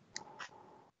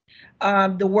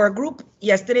 The work group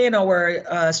yesterday in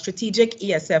our strategic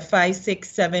ESF 5, 6,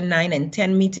 7, 9, and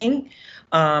 10 meeting,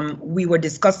 we were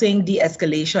discussing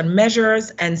de-escalation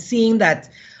measures and seeing that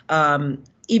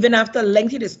even after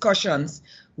lengthy discussions,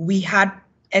 we had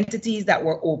entities that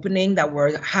were opening that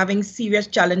were having serious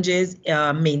challenges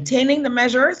maintaining the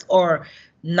measures or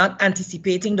not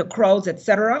anticipating the crowds,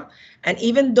 etc. And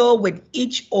even though with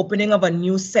each opening of a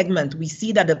new segment, we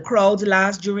see that the crowds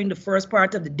last during the first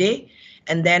part of the day,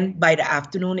 and then by the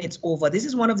afternoon, it's over. This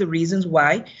is one of the reasons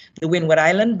why the Windward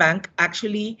Island Bank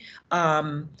actually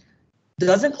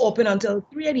doesn't open until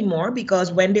 3 anymore,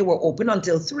 because when they were open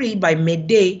until 3, by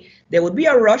midday, there would be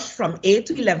a rush from 8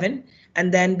 to 11,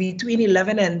 and then between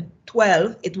 11 and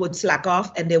 12, it would slack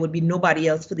off and there would be nobody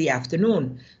else for the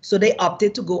afternoon. So they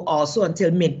opted to go also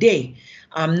until midday.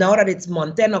 Now that it's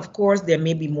month end, of course, there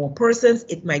may be more persons.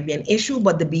 It might be an issue,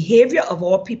 but the behavior of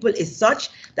our people is such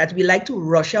that we like to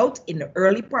rush out in the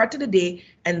early part of the day,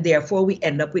 and therefore we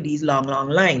end up with these long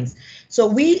lines. So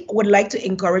we would like to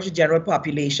encourage the general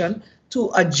population to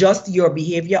adjust your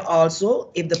behavior also.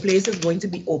 If the place is going to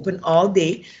be open all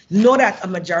day, know that a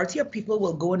majority of people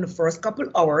will go in the first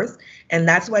couple hours, and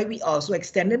that's why we also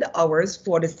extended the hours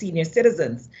for the senior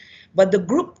citizens. But the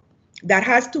group that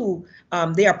has to,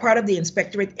 they are part of the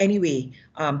inspectorate anyway,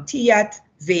 TIAT,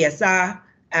 VSA,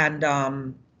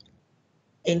 and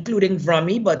including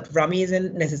VRAMI, but VRAMI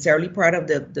isn't necessarily part of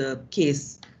the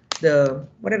case,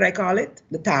 what did I call it?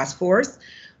 The task force.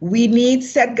 We need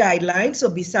set guidelines. So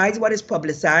besides what is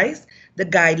publicized, the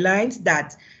guidelines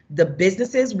that the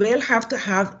businesses will have to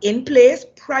have in place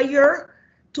prior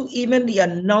to even the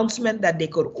announcement that they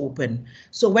could open.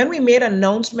 So when we made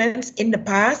announcements in the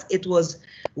past, it was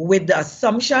with the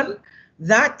assumption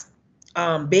that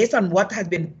based on what has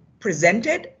been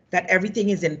presented, that everything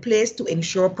is in place to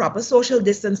ensure proper social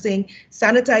distancing,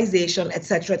 sanitization,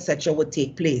 etc., would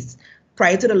take place.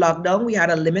 Prior to the lockdown, we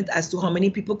had a limit as to how many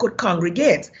people could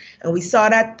congregate. And we saw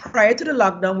that prior to the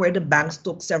lockdown where the banks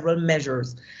took several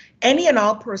measures. Any and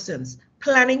all persons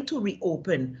planning to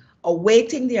reopen,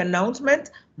 awaiting the announcement,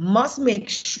 must make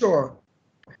sure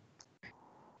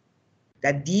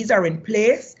that these are in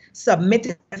place,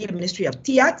 submitted to the Ministry of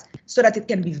TIAT, so that it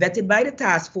can be vetted by the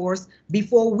task force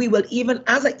before we will even,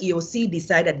 as an EOC,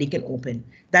 decide that they can open.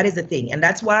 That is the thing. And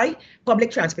that's why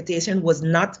public transportation was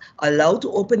not allowed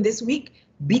to open this week,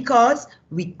 because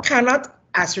we cannot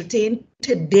ascertain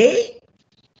today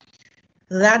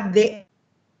that they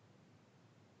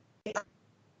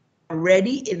are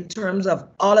ready in terms of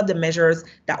all of the measures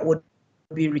that would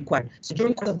be required. So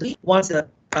during the course of the week, once the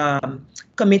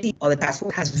committee or the task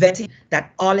force has vetted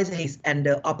that all is in and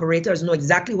the operators know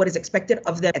exactly what is expected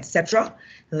of them, etc.,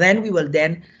 then we will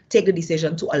then take the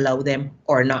decision to allow them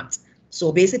or not.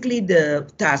 So basically, the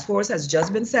task force has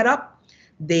just been set up.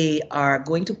 They are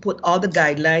going to put all the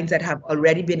guidelines that have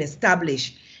already been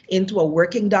established into a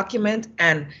working document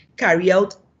and carry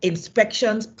out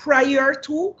inspections prior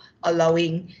to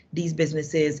allowing these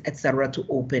businesses, etc., to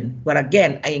open. But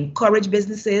again, I encourage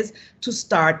businesses to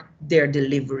start their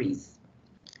deliveries.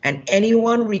 And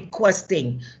anyone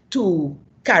requesting to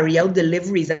carry out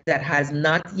deliveries that has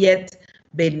not yet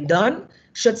been done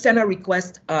should send a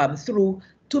request through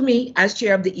to me as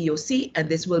chair of the EOC, and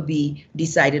this will be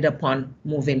decided upon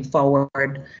moving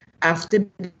forward after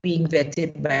being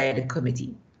vetted by the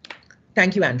committee.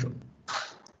 Thank you, Andrew.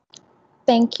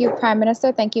 Thank you, Prime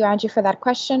Minister. Thank you, Angie, for that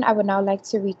question. I would now like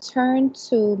to return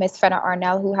to Ms. Fenna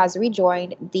Arnell, who has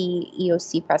rejoined the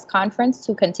EOC press conference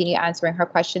to continue answering her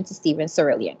question to Stephen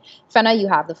Cirillion. Fenna, you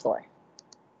have the floor.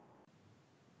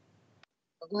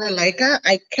 Rolika,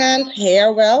 I can't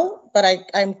hear well, but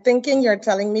I'm thinking you're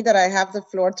telling me that I have the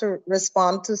floor to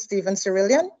respond to Stephen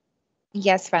Cirillion?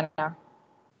 Yes, Fenna.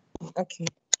 Okay.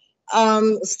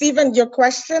 Stephen, your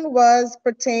question was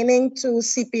pertaining to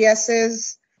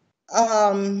CPS's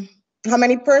how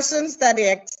many persons that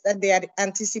they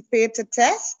anticipate to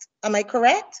test? Am I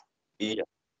correct?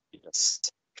 Yes.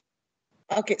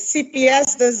 Okay,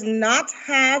 CPS does not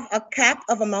have a cap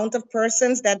of amount of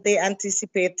persons that they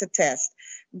anticipate to test.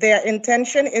 Their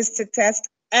intention is to test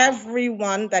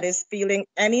everyone that is feeling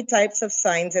any types of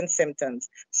signs and symptoms.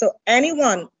 So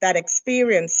anyone that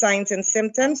experience signs and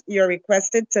symptoms, you're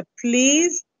requested to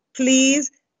please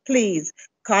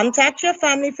contact your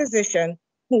family physician,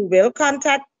 who will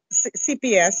contact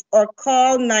CPS, or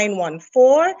call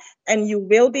 914 and you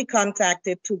will be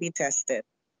contacted to be tested.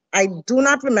 I do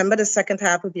not remember the second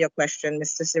half of your question,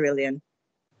 Mr. Cirillion.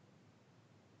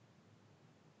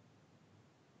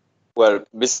 Well,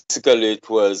 basically it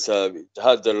was, it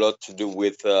had a lot to do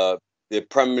with the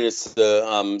Prime Minister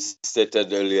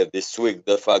stated earlier this week,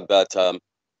 the fact that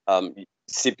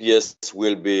CPS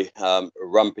will be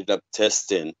ramping up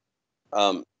testing.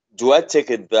 Do I take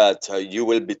it that you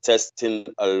will be testing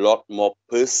a lot more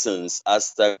persons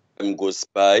as time goes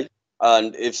by?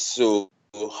 And if so,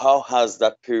 how has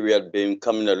that period been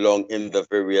coming along in the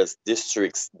various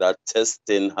districts that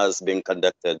testing has been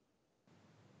conducted?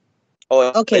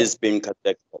 Or is being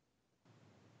conducted?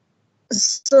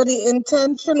 So the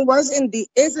intention was still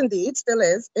is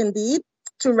indeed,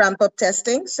 to ramp up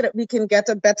testing so that we can get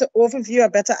a better overview, a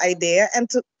better idea, and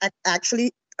to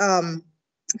actually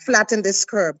flatten this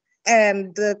curve.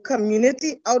 And the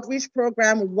community outreach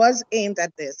program was aimed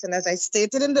at this. And as I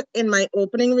stated in my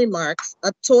opening remarks,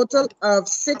 a total of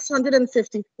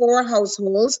 654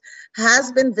 households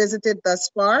has been visited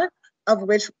thus far, of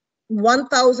which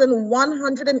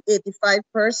 1,185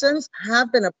 persons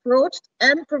have been approached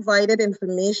and provided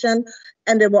information,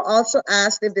 and they were also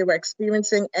asked if they were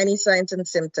experiencing any signs and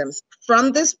symptoms.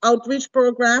 From this outreach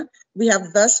program, we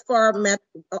have thus far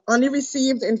only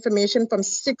received information from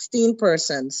 16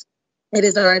 persons. It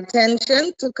is our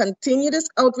intention to continue this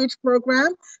outreach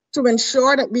program to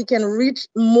ensure that we can reach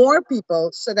more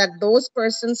people so that those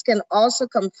persons can also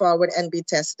come forward and be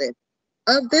tested.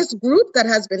 Of this group that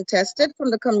has been tested from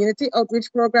the community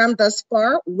outreach program thus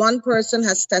far, one person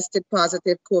has tested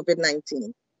positive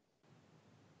COVID-19.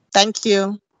 Thank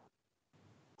you.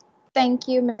 Thank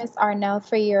you, Ms. Arnell,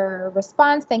 for your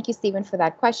response. Thank you, Stephen, for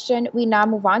that question. We now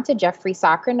move on to Jeffrey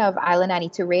Socran of Island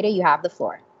 92 Radio. You have the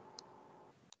floor.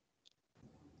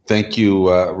 Thank you,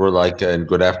 Rolika, and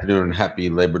good afternoon and happy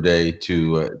Labor Day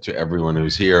to everyone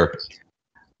who's here.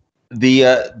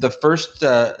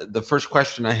 The first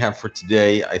question I have for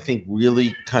today, I think,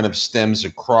 really kind of stems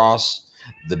across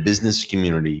the business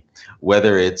community,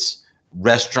 whether it's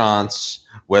restaurants,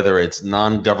 whether it's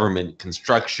non-government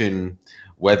construction,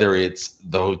 whether it's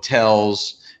the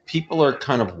hotels. People are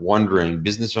kind of wondering,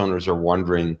 business owners are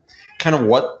wondering, kind of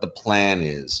what the plan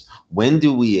is. When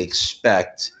do we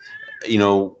expect,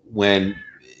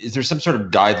 is there some sort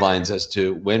of guidelines as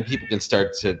to when people can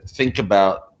start to think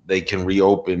about they can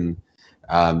reopen?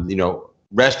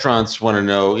 Restaurants want to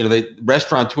know,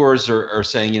 restaurateurs are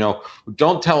saying,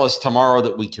 don't tell us tomorrow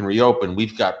that we can reopen.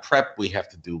 We've got prep we have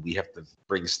to do. We have to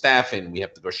bring staff in. We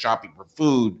have to go shopping for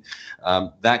food,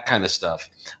 that kind of stuff.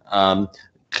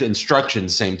 Construction,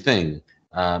 same thing.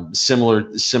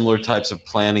 Similar types of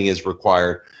planning is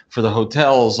required. For the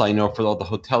hotels, I know for all the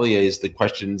hoteliers, the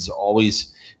questions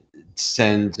always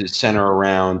tend to center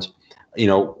around,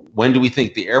 when do we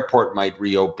think the airport might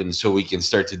reopen so we can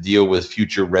start to deal with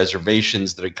future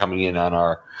reservations that are coming in on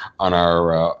our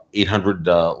 800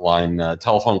 line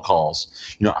telephone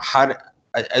calls?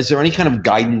 Is there any kind of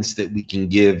guidance that we can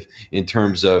give in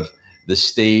terms of the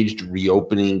staged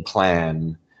reopening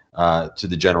plan to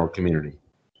the general community?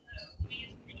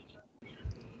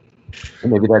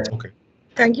 And maybe that's okay.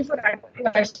 Thank you for that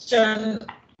question.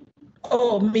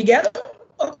 Oh, Miguel?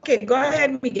 Okay, go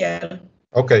ahead, Miguel.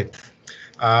 Okay.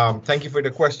 Thank you for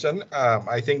the question.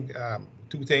 I think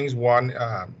two things. One,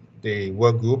 the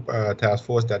work group task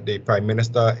force that the Prime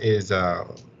Minister is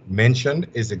mentioned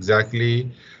is exactly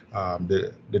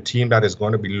the team that is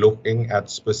going to be looking at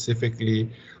specifically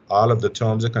all of the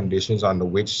terms and conditions under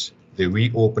which the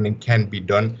reopening can be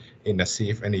done in a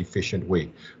safe and efficient way.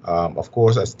 Of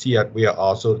course, as TIAT, we are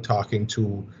also talking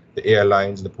to the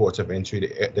airlines, the ports of entry,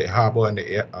 the harbor and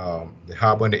the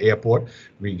harbor and the airport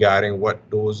regarding what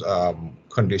those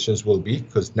conditions will be,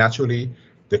 because naturally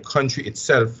the country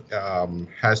itself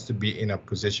has to be in a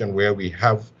position where we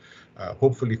have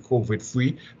hopefully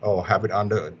COVID-free or have it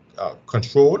under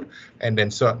control, and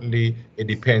then certainly it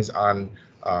depends on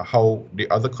how the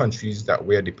other countries that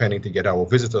we're depending to get our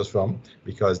visitors from,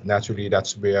 because naturally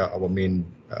that's where our main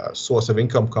source of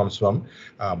income comes from.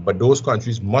 But those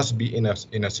countries must be in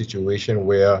a situation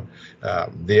where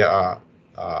they are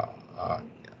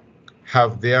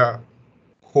have their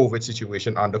COVID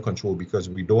situation under control, because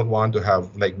we don't want to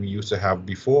have, like we used to have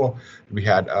before, we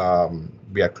had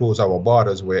closed our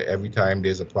borders, where every time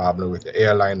there's a problem with the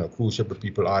airline or cruise ship with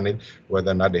people on it, whether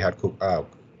or not they had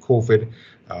COVID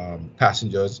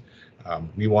passengers,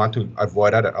 we want to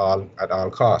avoid that at all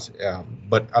costs.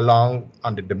 But along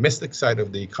on the domestic side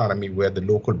of the economy, where the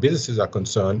local businesses are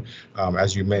concerned,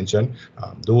 as you mentioned,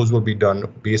 those will be done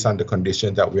based on the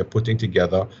conditions that we are putting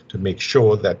together to make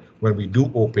sure that when we do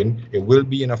open, it will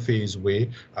be in a phased way.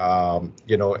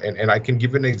 And I can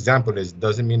give an example. It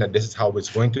doesn't mean that this is how it's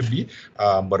going to be,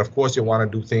 but of course you want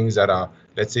to do things that are,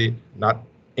 let's say, not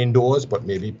indoors, but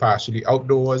maybe partially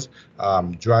outdoors,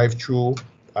 drive-through,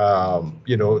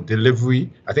 delivery.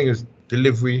 I think it's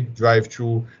delivery,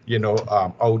 drive-through,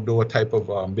 outdoor type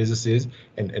of businesses,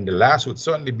 and the last would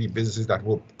certainly be businesses that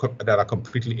are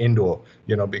completely indoor,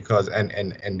 because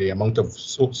and the amount of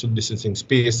social distancing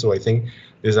space. So I think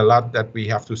there's a lot that we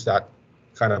have to start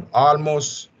kind of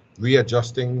almost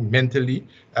readjusting mentally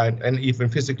and even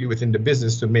physically within the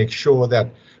business to make sure that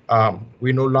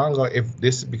we no longer, if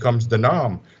this becomes the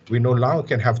norm, we no longer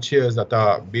can have chairs that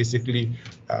are basically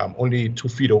only 2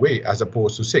 feet away as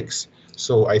opposed to 6.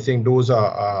 So I think those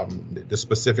are the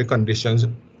specific conditions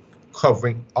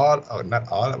covering all, not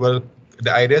all, well,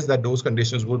 the idea is that those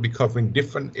conditions will be covering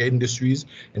different industries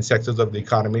and sectors of the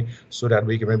economy, so that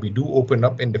we can, when we do open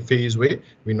up in the phase way,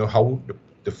 we know how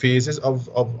the phases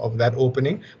of that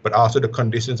opening, but also the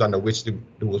conditions under which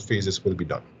those phases will be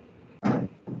done.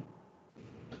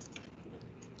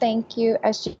 Thank you,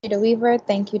 Eschita Weaver.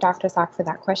 Thank you, Dr. Sack, for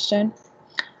that question.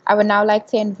 I would now like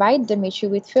to invite Dimitri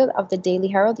Whitfield of the Daily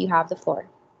Herald. You have the floor.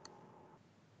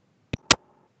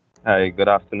 Hi, good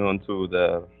afternoon to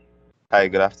the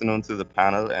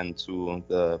panel and to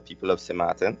the people of St.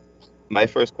 Martin. My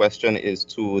first question is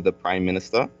to the Prime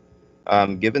Minister.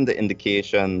 Given the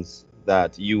indications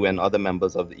that you and other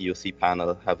members of the EOC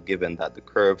panel have given that the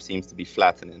curve seems to be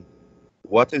flattening,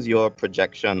 what is your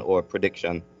projection or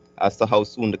prediction as to how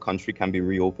soon the country can be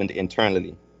reopened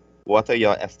internally? What are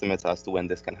your estimates as to when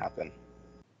this can happen?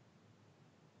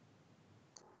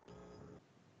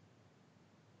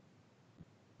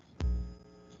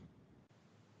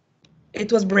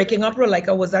 It was breaking up,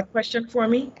 Rolika. Was that question for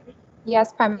me?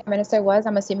 Yes, Prime Minister was.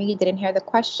 I'm assuming you didn't hear the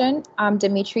question.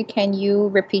 Dimitri, can you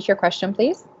repeat your question,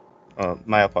 please?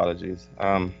 My apologies.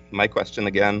 My question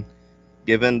again,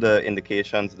 given the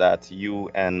indications that you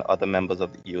and other members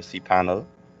of the EOC panel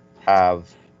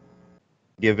have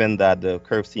given that the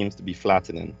curve seems to be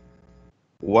flattening,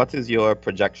 what is your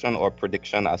projection or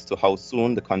prediction as to how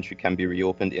soon the country can be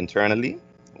reopened internally?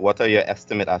 What are your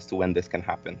estimates as to when this can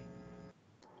happen?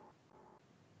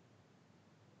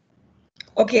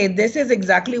 Okay, this is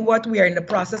exactly what we are in the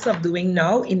process of doing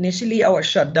now. Initially, our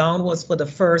shutdown was for the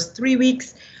first 3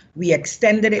 weeks. We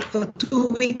extended it for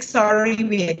 2 weeks.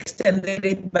 We extended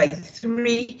it by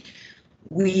 3.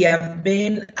 We have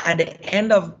been, at the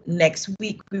end of next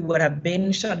week, we would have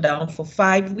been shut down for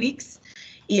 5 weeks.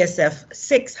 ESF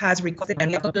 6 has requested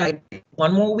and applied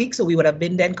 1 more week, so we would have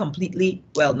been then completely,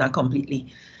 well, not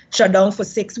completely, shut down for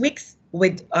 6 weeks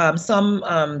with some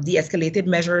de-escalated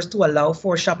measures to allow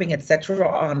for shopping, etc.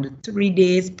 on 3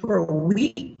 days per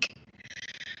week.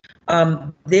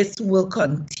 This will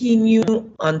continue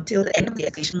until the end of the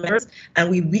escalation measures, and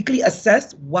we weekly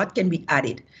assess what can be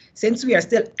added. Since we are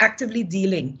still actively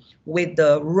dealing with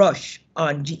the rush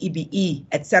on GEBE,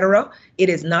 etc., it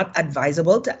is not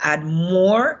advisable to add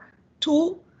more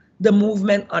to the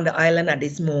movement on the island at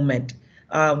this moment.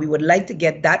 We would like to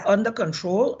get that under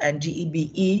control, and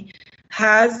GEBE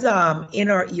has, in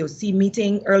our EOC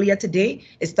meeting earlier today,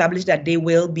 established that they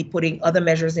will be putting other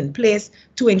measures in place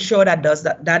to ensure that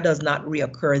that does not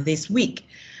reoccur this week.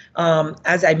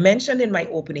 As I mentioned in my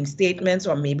opening statements,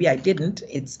 or maybe I didn't,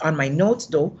 it's on my notes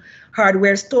though,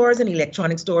 hardware stores and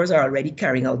electronic stores are already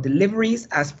carrying out deliveries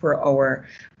as per our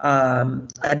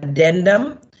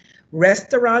addendum.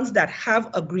 Restaurants that have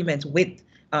agreements with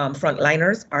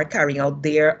frontliners are carrying out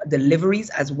their deliveries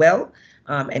as well,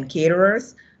 and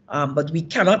caterers. But we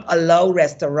cannot allow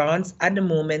restaurants at the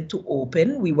moment to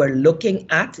open. We were looking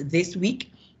at this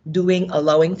week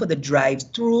allowing for the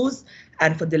drive-throughs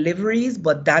and for deliveries,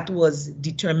 but that was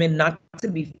determined not to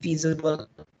be feasible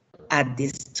at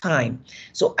this time.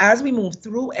 So as we move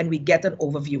through and we get an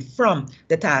overview from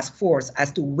the task force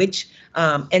as to which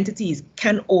entities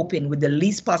can open with the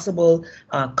least possible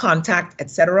contact,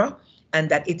 etc., and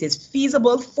that it is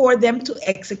feasible for them to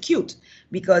execute.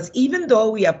 Because even though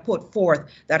we have put forth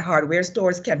that hardware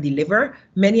stores can deliver,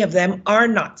 many of them are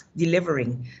not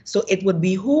delivering. So it would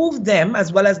behoove them,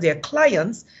 as well as their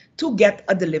clients, to get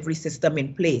a delivery system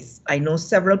in place. I know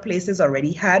several places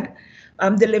already had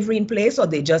delivery in place, or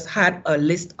they just had a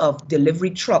list of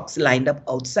delivery trucks lined up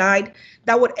outside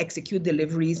that would execute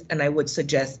deliveries. And I would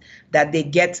suggest that they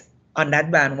get on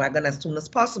that bandwagon as soon as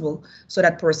possible so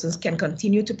that persons can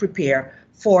continue to prepare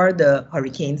for the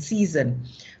hurricane season.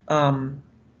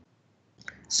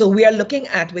 So we are looking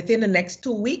at within the next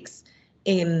 2 weeks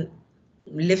in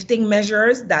lifting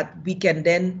measures that we can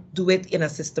then do it in a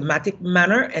systematic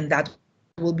manner, and that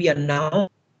will be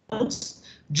announced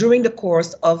during the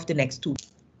course of the next 2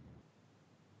 weeks.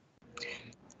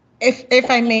 If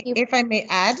I may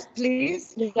add,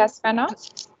 please. Yes, Fenna.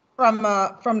 From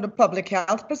the public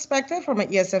health perspective, from an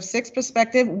ESF6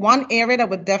 perspective, one area that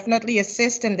would definitely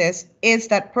assist in this is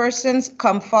that persons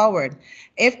come forward.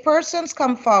 If persons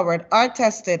come forward, are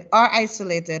tested, are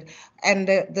isolated, and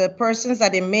the persons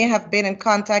that they may have been in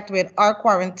contact with are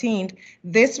quarantined,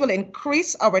 this will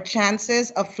increase our chances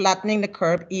of flattening the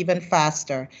curve even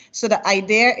faster. So the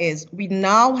idea is we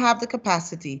now have the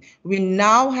capacity, we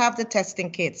now have the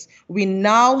testing kits, we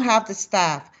now have the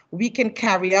staff, we can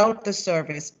carry out the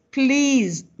service.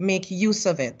 Please make use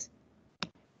of it.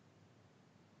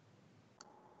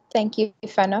 Thank you,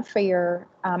 Fenna, for your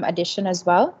addition as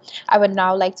well. I would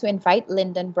now like to invite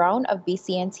Lyndon Brown of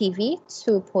BCN TV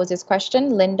to pose his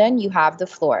question. Lyndon, you have the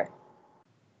floor.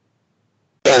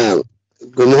 Good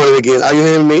morning again. Are you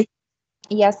hearing me?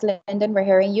 Yes, Lyndon, we're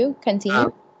hearing you.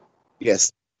 Continue.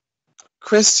 Yes.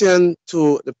 Question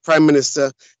to the Prime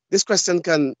Minister. This question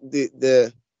can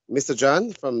the Mr.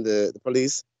 John from the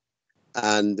police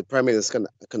and the Prime Minister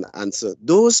can answer.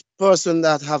 Those persons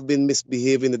that have been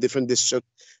misbehaving in the different districts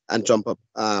and jump up,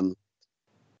 Prime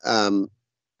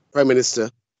Minister,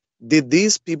 did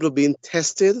these people being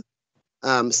tested,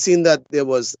 seeing that there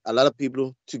was a lot of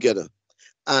people together,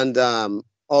 and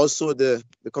also the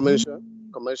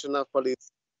commissioner of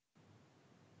police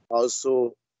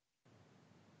also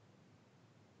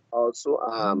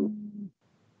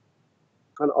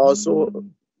can also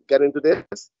get into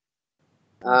this.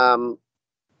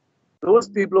 Those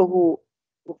people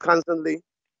who constantly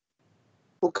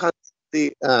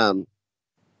Mr.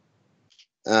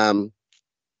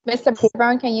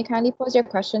 Brown, can you kindly pose your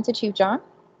question to Chief John?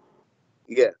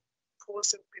 Yeah,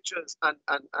 posting pictures and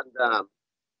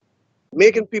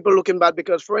making people looking bad.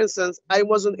 Because, for instance, I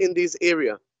wasn't in this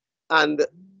area, and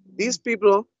these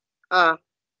people are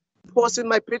posting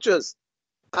my pictures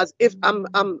as if I'm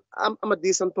a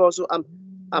decent person.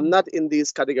 I'm not in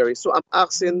these categories. So I'm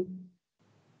asking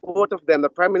both of them, the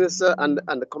Prime Minister and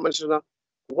the Commissioner,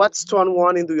 what stern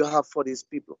warning do you have for these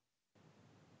people?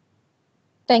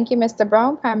 Thank you, Mr.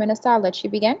 Brown. Prime Minister, I'll let you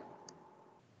begin.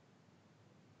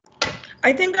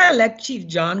 I think I'll let Chief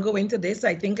John go into this.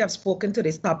 I think I've spoken to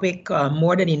this topic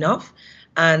more than enough.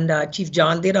 And Chief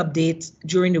John did update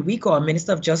during the week, or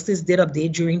Minister of Justice did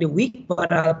update during the week,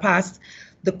 but I'll pass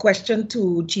the question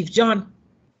to Chief John.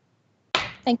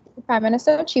 Thank you, Prime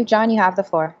Minister. Chief John, you have the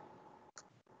floor.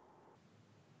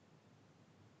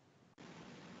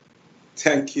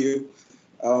 Thank you.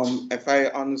 If I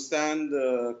understand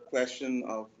the question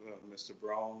of Mr.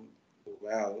 Brown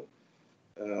well,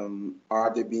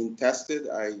 are they being tested?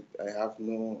 I have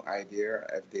no idea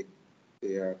if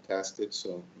they are tested,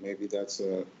 so maybe that's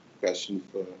a question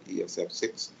for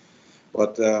ESF6.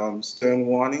 But stern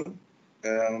warning.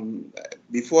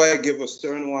 Before I give a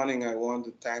stern warning, I want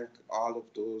to thank all of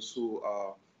those who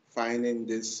are finding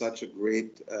this such a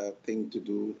great thing to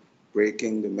do,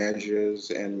 breaking the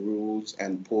measures and rules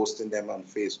and posting them on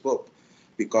Facebook,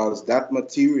 because that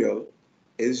material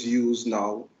is used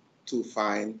now to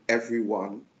find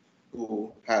everyone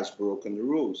who has broken the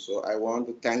rules. So I want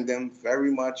to thank them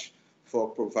very much for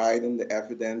providing the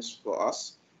evidence for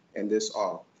us in this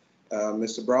all.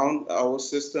 Mr. Brown, our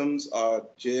systems are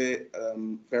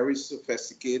very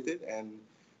sophisticated, and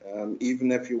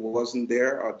even if you wasn't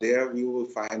there or there, we will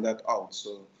find that out.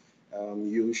 So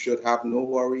you should have no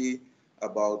worry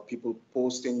about people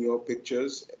posting your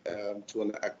pictures to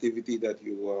an activity that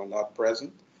you were not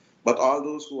present. But all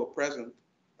those who are present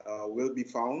will be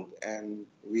found, and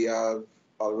we have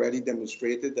already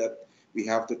demonstrated that we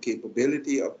have the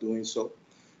capability of doing so.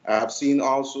 I've seen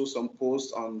also some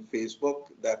posts on Facebook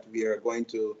that we are going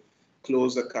to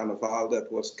close a carnival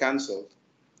that was canceled.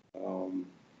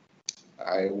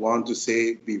 I want to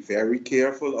say be very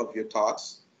careful of your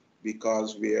thoughts,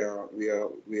 because we are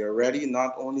ready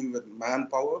not only with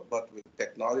manpower but with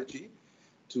technology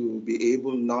to be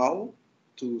able now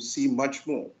to see much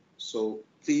more. So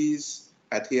please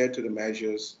adhere to the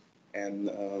measures and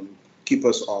keep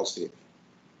us all safe.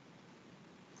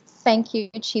 Thank you,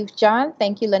 Chief John.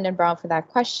 Thank you, Lyndon Brown, for that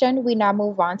question. We now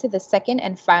move on to the second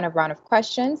and final round of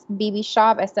questions. BB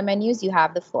Shaw of SMN News, you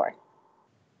have the floor.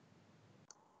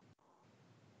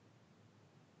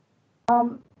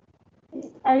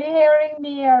 Are you hearing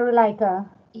me, Ruleika?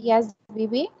 Yes,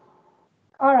 BB.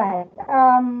 All right.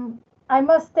 I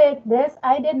must state this.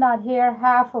 I did not hear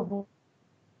half of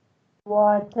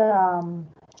what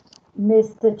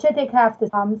Mr. Chittick have to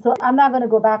say. So I'm not going to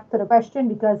go back to the question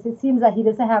because it seems that he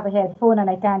doesn't have a headphone and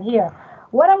I can't hear.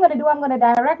 What I'm going to do, I'm going to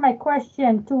direct my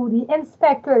question to the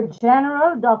Inspector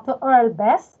General, Dr. Earl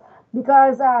Best,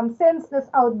 because since this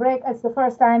outbreak, it's the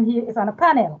first time he is on a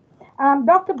panel.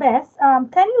 Dr. Best,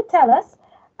 can you tell us,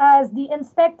 as the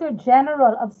Inspector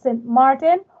General of St.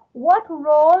 Martin, what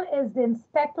role is the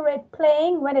Inspectorate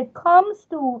playing when it comes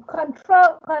to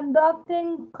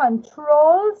conducting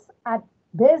controls at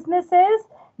businesses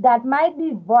that might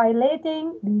be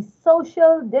violating the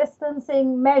social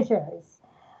distancing measures?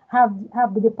 Have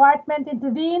the department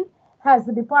intervened? Has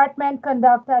the department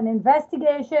conducted an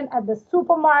investigation at the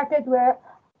supermarket where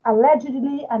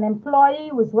allegedly an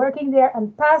employee was working there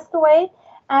and passed away?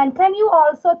 And can you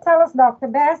also tell us, Dr.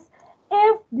 Best,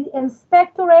 if the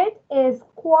Inspectorate is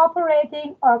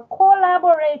cooperating or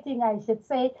collaborating, I should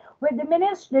say, with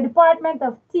the Department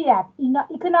of TIAT,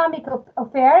 Economic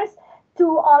Affairs,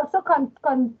 to also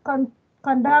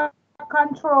conduct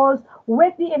controls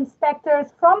with the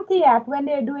inspectors from TIAT when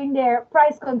they're doing their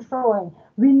price controlling?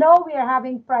 We know we are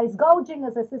having price gouging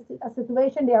as a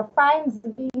situation. There are fines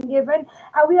being given.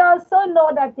 And we also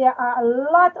know that there are a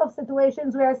lot of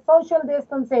situations where social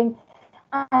distancing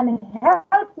and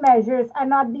health measures are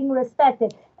not being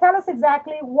respected. Tell us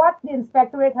exactly what the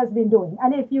Inspectorate has been doing.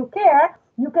 And if you care,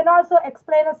 you can also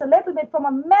explain us a little bit from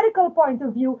a medical point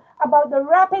of view about the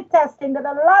rapid testing that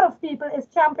a lot of people is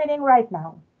championing right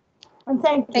now. And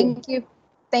thank you. Thank you.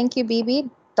 Thank you, BB.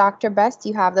 Dr. Best,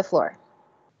 you have the floor.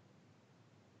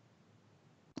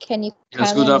 Can you?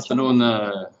 Yes, good afternoon,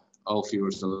 all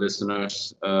viewers and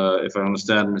listeners. If I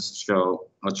understand Mr.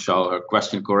 Shaw, her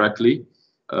question correctly,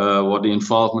 what the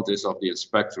involvement is of the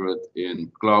Inspectorate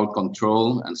in crowd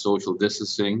control and social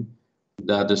distancing,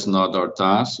 that is not our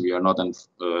task. We are not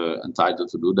entitled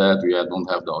to do that. We don't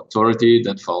have the authority.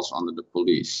 That falls under the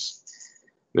police.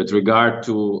 With regard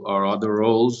to our other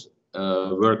roles,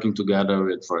 working together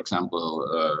with, for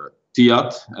example,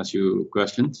 TIAT, as you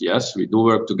questioned, yes, we do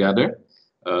work together.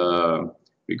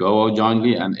 We go out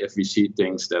jointly, and if we see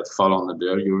things that fall under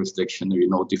their jurisdiction, we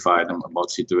notify them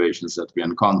about situations that we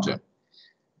encounter.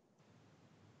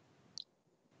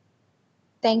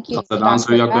 Thank you. Does that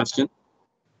answer your question?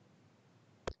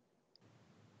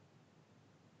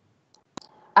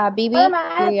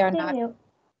 BB, we are not.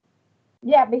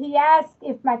 Yeah, but he asked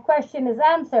if my question is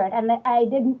answered, and I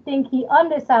didn't think he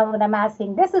understood what I'm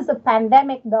asking. This is a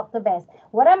pandemic, Dr. Best.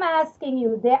 What I'm asking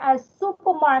you, there are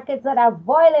supermarkets that are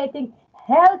violating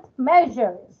health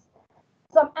measures.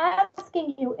 So I'm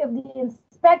asking you if the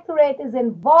Inspectorate is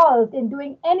involved in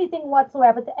doing anything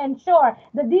whatsoever to ensure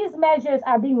that these measures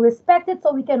are being respected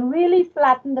so we can really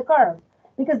flatten the curve.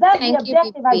 Because that's the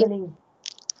objective, I believe.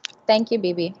 Thank you,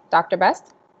 BB. Dr.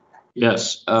 Best?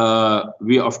 Yes,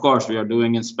 of course, we are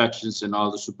doing inspections in all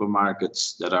the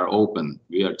supermarkets that are open.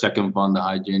 We are checking upon the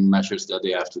hygiene measures that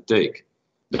they have to take.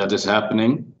 That is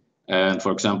happening. And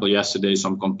for example, yesterday,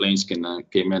 some complaints came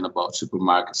in about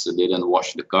supermarkets that they didn't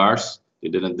wash the cars. They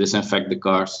didn't disinfect the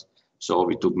cars. So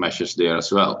we took measures there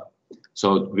as well.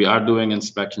 So we are doing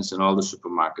inspections in all the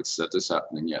supermarkets. That is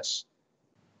happening, yes.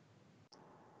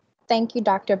 Thank you,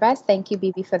 Dr. Best. Thank you,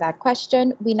 BB, for that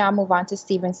question. We now move on to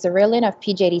Stephen Cirilin of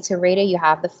PJD2 Radio. You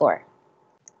have the floor.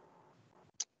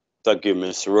 Thank you,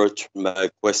 Ms. Roach. My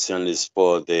question is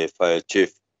for the fire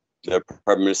chief. The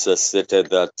Prime Minister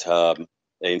stated that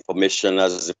information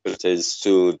as it pertains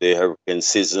to the hurricane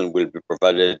season will be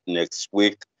provided next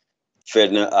week.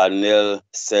 Ferdinand Arnell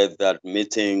said that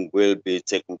meeting will be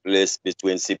taking place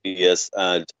between CPS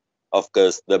and, of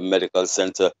course, the medical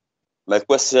center. My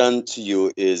question to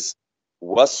you is,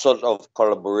 what sort of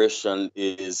collaboration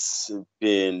is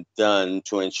being done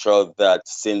to ensure that,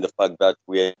 seeing the fact that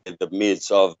we're in the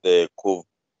midst of the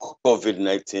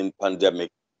COVID-19 pandemic,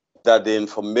 that the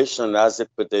information as it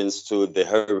pertains to the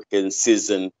hurricane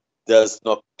season does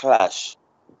not clash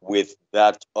with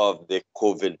that of the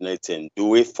COVID-19? Do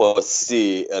we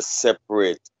foresee a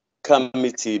separate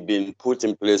committee being put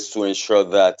in place to ensure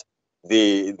that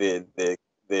the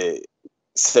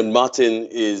St. Martin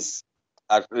is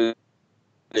at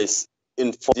least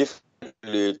informed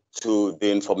differently to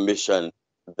the information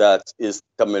that is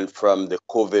coming from the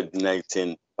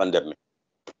COVID-19 pandemic?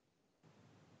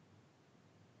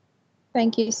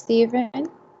 Thank you, Stephen.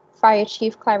 Fire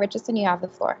Chief Clive Richardson, you have the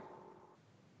floor.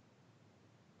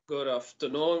 Good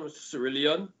afternoon, Mr.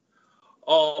 Cerillion.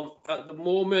 At the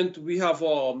moment, we have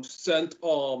sent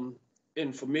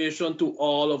information to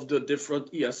all of the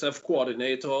different ESF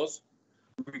coordinators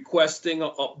requesting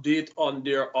an update on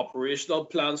their operational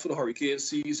plans for the hurricane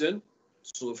season.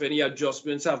 So if any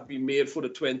adjustments have been made for the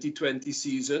 2020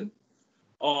 season,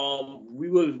 we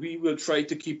will try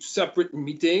to keep separate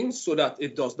meetings so that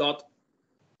it does not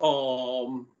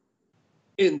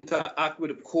interact with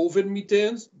the COVID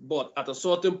meetings, but at a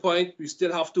certain point, we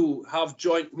still have to have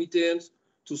joint meetings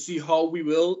to see how we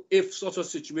will, if such a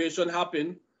situation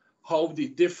happen, how the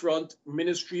different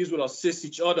ministries will assist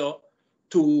each other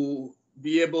to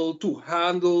be able to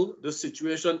handle the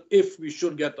situation if we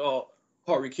should get a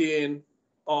hurricane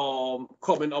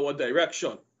coming our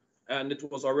direction. And it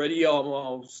was already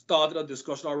started, a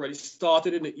discussion already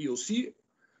started in the EOC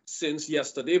since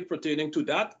yesterday pertaining to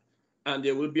that. And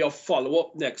there will be a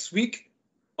follow-up next week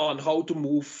on how to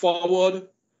move forward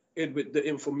with the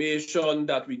information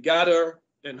that we gather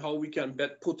and how we can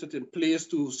best put it in place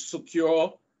to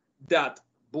secure that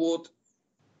both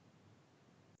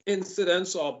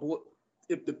incidents or both,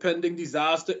 if the pending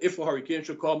disaster, if a hurricane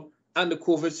should come, and the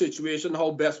COVID situation, how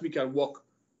best we can work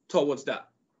towards that.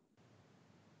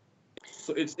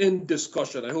 So it's in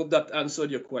discussion. I hope that answered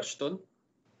your question.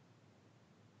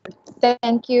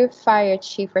 Thank you, Fire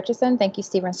Chief Richardson. Thank you,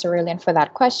 Stephen Cerillion, for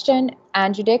that question.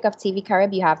 Andrew Dick of TV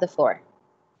Carib, you have the floor.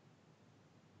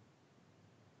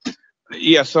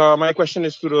 Yes, my question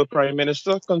is to the Prime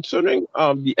Minister concerning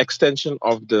the extension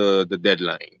of the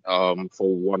deadline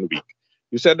for 1 week.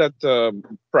 You said that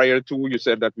prior to, you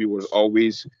said that we will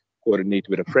always coordinate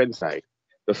with the French side.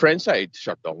 The French side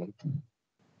shut down.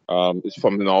 It's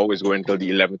from now is going until the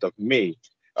 11th of May.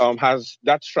 Has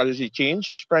that strategy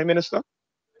changed, Prime Minister?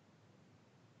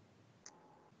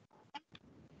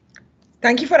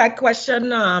 Thank you for that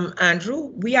question,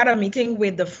 Andrew. We had a meeting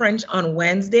with the French on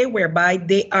Wednesday whereby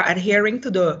they are adhering to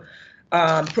the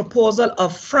proposal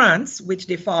of France, which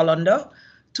they fall under,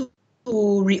 to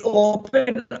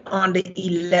reopen on the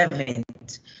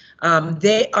 11th.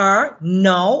 They are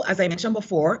now, as I mentioned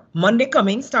before, Monday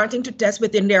coming, starting to test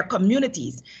within their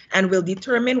communities and will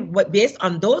determine what, based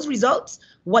on those results,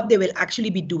 what they will actually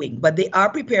be doing. But they are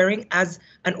preparing as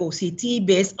an OCT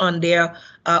based on their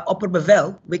upper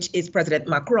bevel, which is President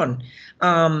Macron.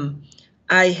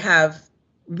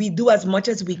 We do as much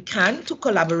as we can to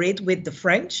collaborate with the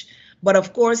French. But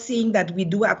of course, seeing that we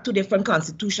do have two different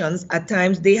constitutions, at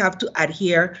times they have to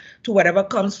adhere to whatever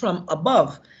comes from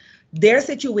above. Their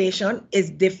situation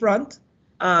is different,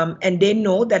 and they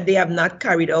know that they have not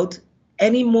carried out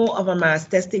any more of a mass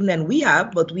testing than we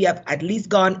have, but we have at least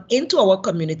gone into our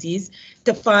communities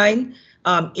to find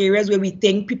areas where we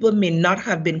think people may not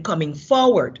have been coming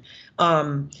forward.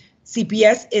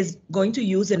 CPS is going to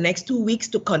use the next 2 weeks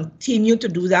to continue to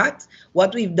do that.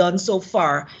 What we've done so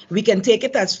far, we can take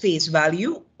it as face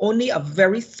value. Only a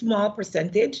very small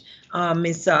percentage.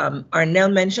 Ms.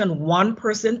 Arnell mentioned one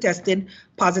person tested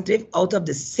positive out of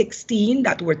the 16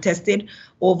 that were tested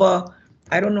over,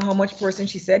 I don't know how much person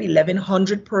she said,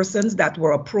 1,100 persons that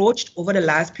were approached over the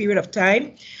last period of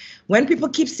time. When people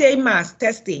keep saying mass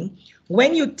testing,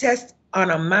 when you test on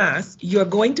a mass, you're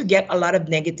going to get a lot of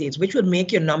negatives, which would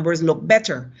make your numbers look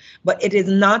better. But it does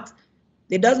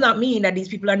not mean that these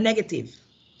people are negative.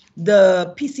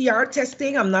 The PCR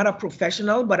testing, I'm not a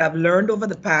professional, but I've learned over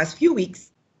the past few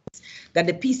weeks that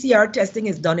the PCR testing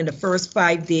is done in the first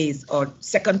 5 days or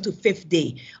second to fifth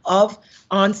day of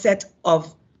onset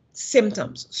of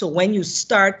symptoms. So when you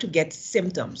start to get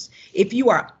symptoms, if you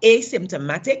are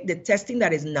asymptomatic, the testing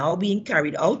that is now being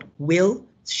carried out will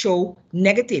show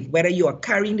negative, whether you are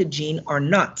carrying the gene or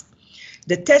not.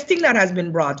 The testing that has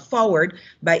been brought forward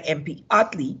by MP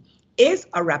Otley is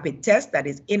a rapid test that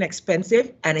is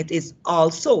inexpensive, and it is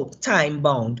also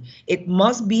time-bound. It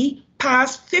must be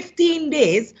past 15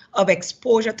 days of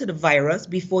exposure to the virus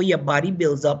before your body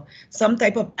builds up some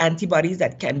type of antibodies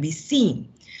that can be seen.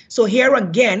 So here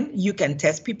again, you can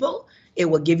test people. It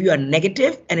will give you a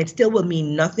negative, and it still will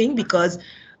mean nothing because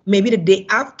maybe the day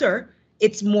after,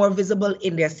 it's more visible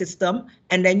in their system,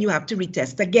 and then you have to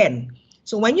retest again.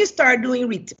 So when you start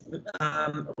doing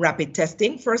rapid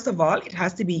testing, first of all, it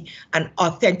has to be an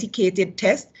authenticated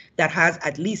test that has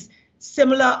at least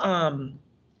similar,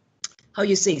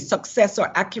 success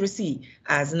or accuracy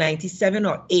as 97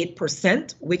 or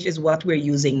 8%, which is what we're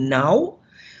using now.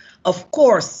 Of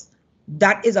course,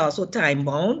 that is also time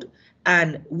bound,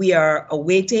 and we are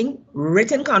awaiting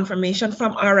written confirmation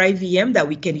from RIVM that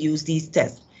we can use these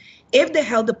tests. If the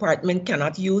health department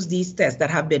cannot use these tests that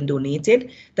have been donated,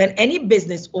 then any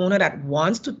business owner that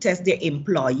wants to test their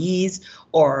employees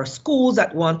or schools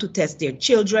that want to test their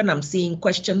children, I'm seeing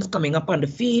questions coming up on the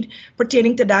feed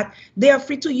pertaining to that, they are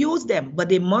free to use them, but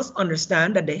they must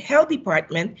understand that the health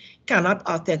department cannot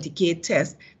authenticate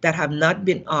tests that have not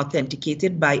been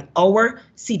authenticated by our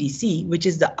CDC, which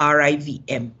is the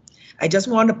RIVM. I just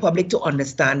want the public to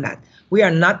understand that. We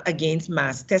are not against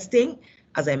mass testing.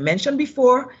 As I mentioned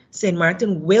before, St.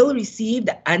 Martin will receive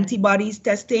the antibodies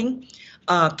testing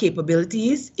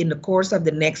capabilities in the course of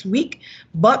the next week,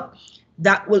 but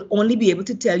that will only be able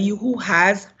to tell you who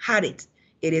has had it.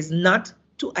 It is not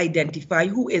to identify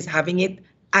who is having it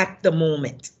at the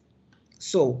moment.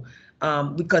 So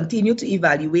we continue to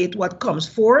evaluate what comes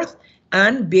forth,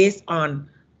 and based on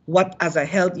what, as a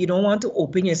health, you don't want to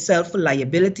open yourself for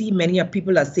liability. Many of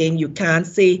people are saying you can't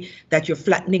say that you're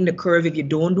flattening the curve if you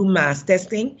don't do mass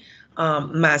testing.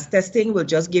 Mass testing will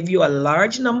just give you a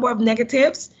large number of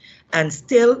negatives, and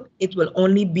still it will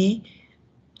only be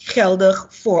held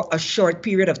for a short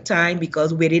period of time,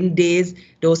 because within days,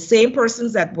 those same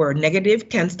persons that were negative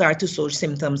can start to show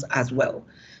symptoms as well.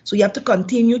 So you have to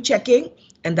continue checking,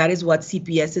 and that is what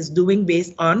CPS is doing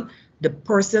based on the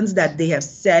persons that they have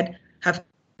said have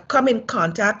come in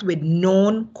contact with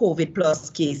known COVID plus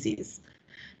cases.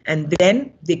 And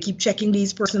then they keep checking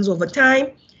these persons over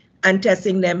time and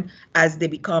testing them as they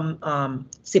become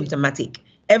symptomatic.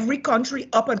 Every country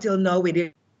up until now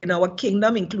within our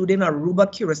kingdom, including Aruba,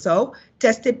 Curacao,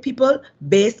 tested people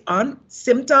based on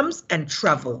symptoms and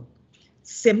travel.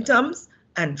 Symptoms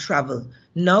and travel.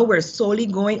 Now we're solely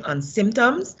going on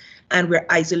symptoms, and we're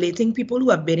isolating people who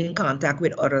have been in contact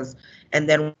with others. And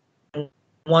then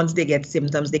once they get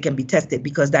symptoms, they can be tested,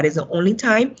 because that is the only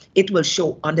time it will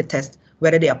show on the test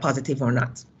whether they are positive or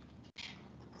not.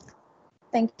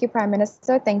 Thank you, Prime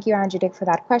Minister. Thank you, Angelique, for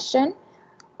that question.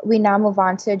 We now move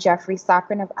on to Jeffrey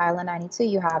Sokrin of Island 92.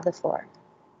 You have the floor.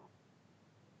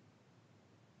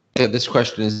 This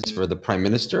question is for the Prime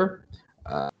Minister.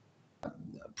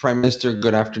 Prime Minister,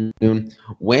 good afternoon.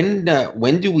 When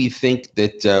do we think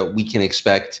that we can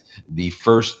expect the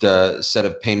first set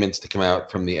of payments to come out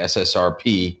from the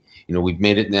SSRP? You know, we've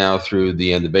made it now through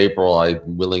the end of April.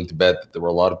 I'm willing to bet that there were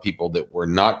a lot of people that were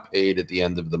not paid at the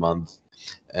end of the month.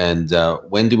 And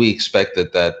when do we expect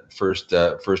that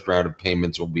first round of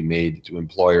payments will be made to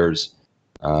employers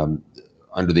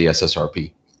under the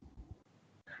SSRP?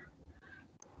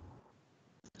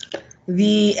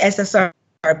 The SSRP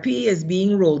is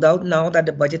being rolled out now that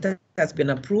the budget has been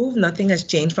approved. Nothing has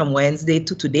changed from Wednesday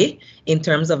to today in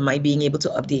terms of my being able to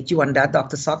update you on that,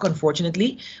 Dr. Sok,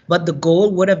 unfortunately. But the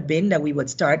goal would have been that we would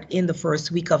start in the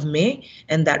first week of May,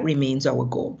 and that remains our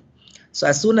goal. So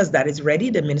as soon as that is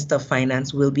ready, the Minister of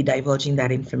Finance will be divulging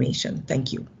that information.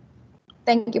 Thank you.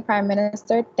 Thank you, Prime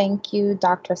Minister. Thank you,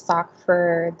 Dr. Sok,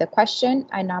 for the question.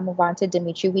 I now move on to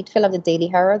Dimitri Wheatfield of the Daily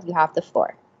Herald. You have the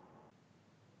floor.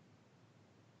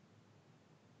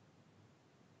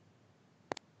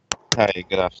 Hi,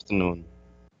 good afternoon.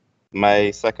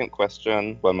 My second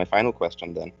question, well, my final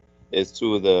question then, is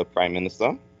to the Prime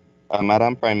Minister.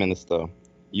 Madam Prime Minister,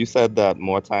 you said that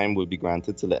more time will be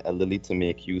granted to the elderly to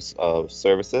make use of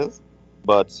services,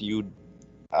 but you,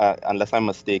 unless I'm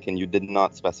mistaken, you did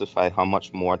not specify how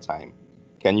much more time.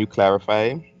 Can you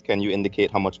clarify? Can you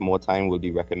indicate how much more time will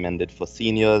be recommended for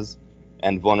seniors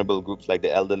and vulnerable groups like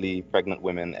the elderly, pregnant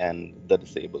women, and the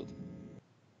disabled?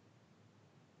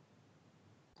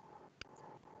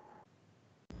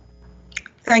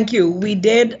 Thank you. We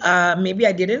did, maybe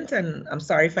I didn't, and I'm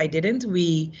sorry if I didn't.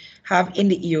 We have in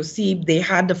the EOC, they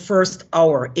had the first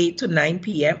hour, 8 to 9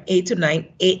 p.m., 8 to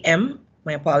 9 a.m.,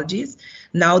 my apologies.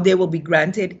 Now they will be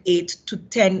granted 8 to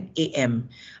 10 a.m.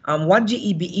 What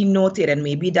GEBE noted, and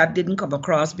maybe that didn't come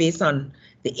across based on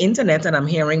the internet, and I'm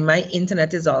hearing my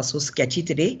internet is also sketchy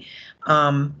today.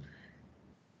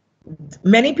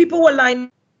 Many people were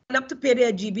lining up to pay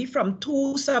their GB from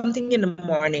 2-something in the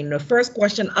morning. The first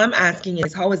question I'm asking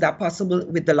is, how is that possible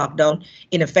with the lockdown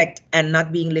in effect and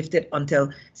not being lifted until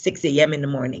 6 a.m. in the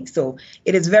morning? So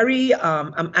it is very,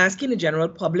 I'm asking the general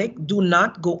public, do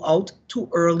not go out too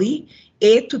early.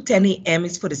 8 to 10 a.m.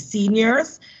 is for the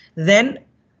seniors. Then,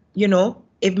 you know,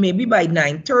 if maybe by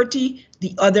 9:30,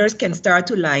 the others can start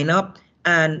to line up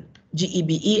and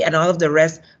GEBE and all of the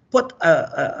rest put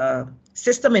a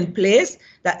system in place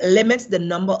that limits the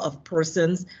number of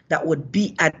persons that would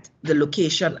be at the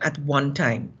location at one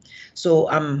time. So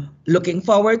I'm looking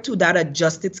forward to that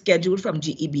adjusted schedule from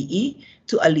GEBE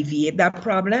to alleviate that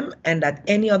problem, and that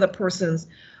any other persons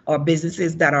or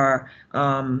businesses that are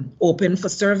open for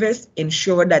service,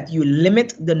 ensure that you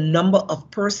limit the number of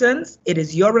persons. It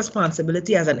is your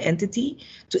responsibility as an entity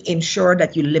to ensure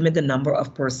that you limit the number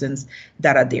of persons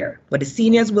that are there. But the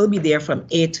seniors will be there from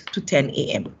 8 to 10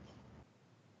 a.m.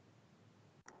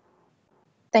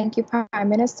 Thank you, Prime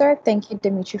Minister. Thank you,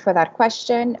 Dimitri, for that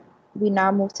question. We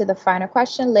now move to the final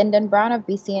question. Lyndon Brown of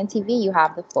BCN TV, you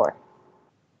have the floor.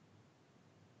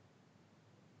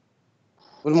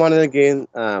 Good morning again.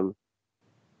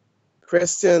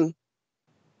 Question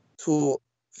to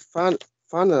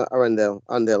Fana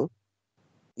Arundel.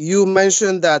 You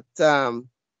mentioned that there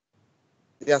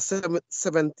are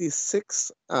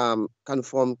 76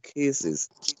 confirmed cases.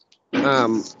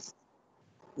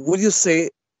 Would you say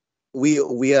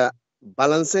we are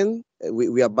balancing?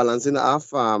 We are balancing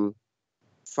off.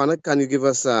 Fana, can you give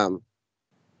us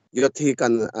your take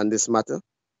on this matter?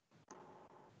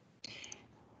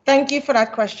 Thank you for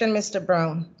that question, Mr.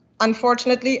 Brown.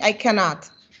 Unfortunately, I cannot,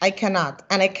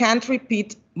 and I can't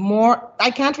repeat more.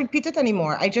 I can't repeat it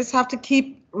anymore. I just have to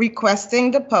keep requesting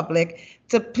the public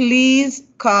to please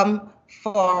come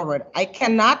forward. I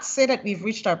cannot say that we've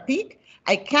reached our peak.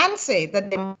 I can say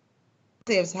that the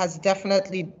positives has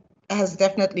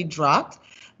definitely dropped,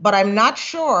 but I'm not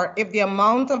sure if the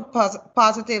amount of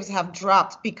positives have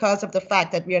dropped because of the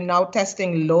fact that we are now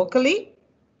testing locally,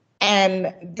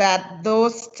 and that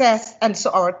those tests, and so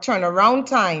our turnaround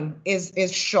time is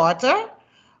shorter.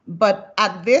 But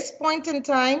at this point in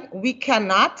time, we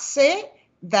cannot say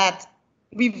that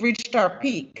we've reached our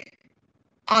peak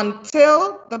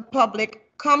until the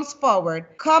public comes forward,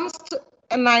 comes to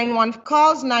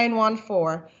calls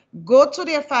 914, go to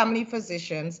their family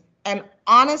physicians, and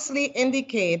honestly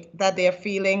indicate that they're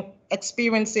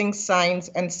experiencing signs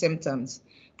and symptoms.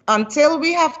 Until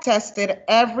we have tested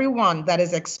everyone that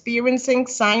is experiencing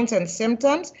signs and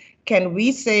symptoms, can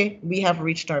we say we have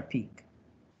reached our peak?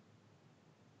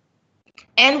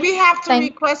 And we have to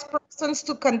request persons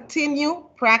to continue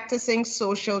practicing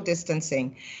social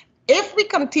distancing. If we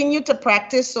continue to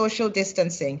practice social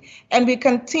distancing and we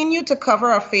continue to cover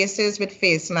our faces with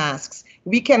face masks,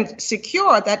 we can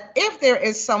secure that if there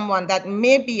is someone that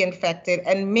may be infected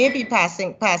and may be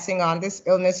passing on this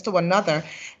illness to another,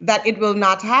 that it will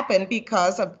not happen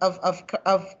because of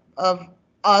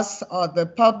us or the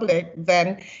public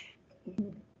then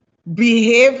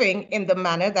behaving in the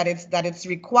manner that it's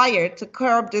required to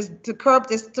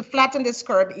flatten this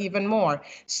curve even more.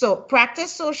 So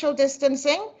practice social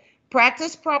distancing,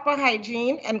 practice proper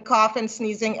hygiene and cough and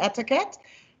sneezing etiquette.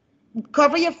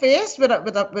 Cover your face with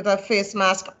a face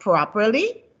mask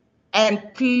properly, and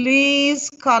please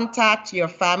contact your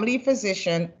family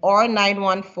physician or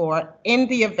 914 in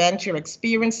the event you're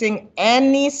experiencing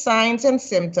any signs and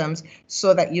symptoms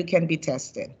so that you can be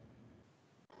tested.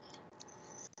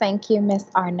 Thank you, Ms.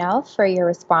 Arnell, for your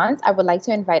response. I would like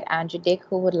to invite Andrew Dick,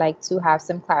 who would like to have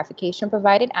some clarification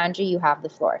provided. Andrew, you have the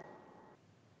floor.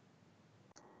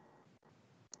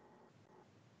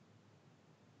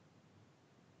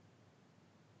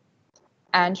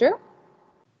 Andrew?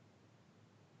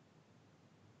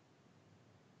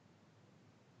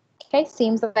 Okay,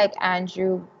 seems like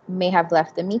Andrew may have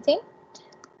left the meeting.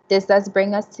 This does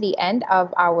bring us to the end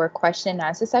of our question and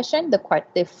answer session.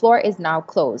 The floor is now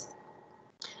closed.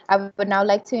 I would now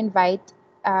like to invite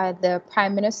the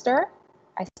Prime Minister.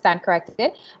 I stand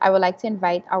corrected. I would like to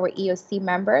invite our EOC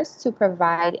members to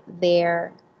provide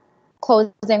their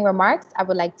closing remarks. I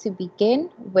would like to begin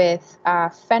with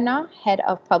Fena, Head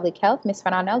of Public Health. Ms.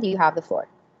 Fenanel, you have the floor.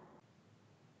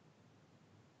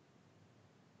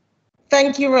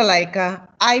 Thank you, Rolika.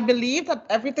 I believe that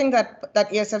everything that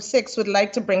ESF 6 would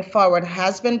like to bring forward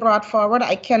has been brought forward.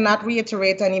 I cannot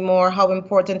reiterate anymore how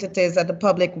important it is that the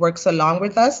public works along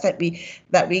with us, that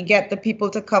we get the people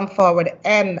to come forward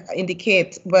and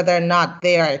indicate whether or not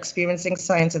they are experiencing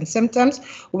signs and symptoms.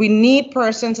 We need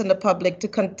persons in the public to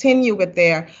continue with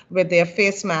their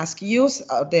face mask use.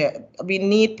 We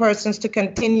need persons to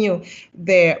continue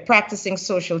their practicing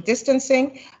social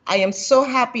distancing. I am so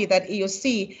happy that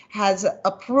EOC has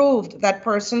approved that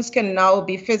persons can now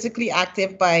be physically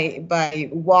active by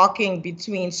walking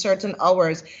between certain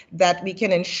hours, that we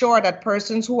can ensure that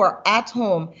persons who are at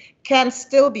home can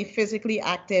still be physically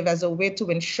active as a way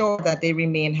to ensure that they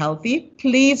remain healthy.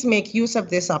 Please make use of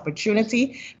this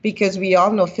opportunity because we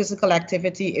all know physical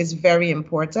activity is very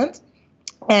important.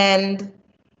 And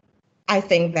I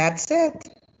think that's it.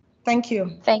 Thank you.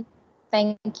 Thank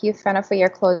you, Fenna, for your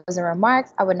closing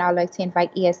remarks. I would now like to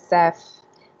invite ESF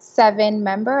 7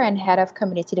 member and Head of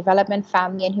Community Development,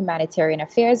 Family and Humanitarian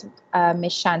Affairs,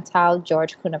 Ms. Chantal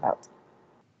George Groeneveld.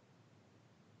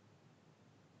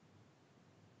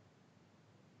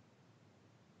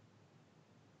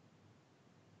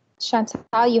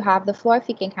 Chantal, you have the floor. If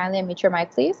you can kindly unmute your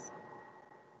mic, please.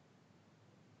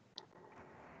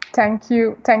 Thank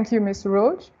you, Ms.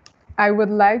 Roach. I would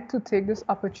like to take this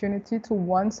opportunity to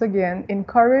once again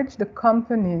encourage the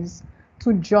companies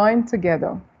to join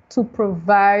together, to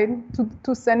provide,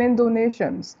 to send in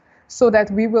donations so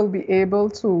that we will be able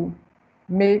to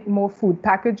make more food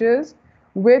packages,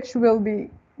 which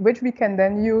we can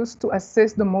then use to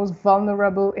assist the most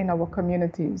vulnerable in our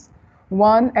communities.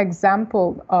 One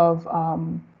example of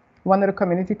one of the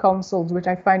community councils, which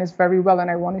I find is very well, and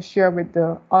I want to share with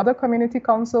the other community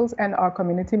councils and our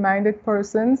community-minded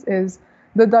persons, is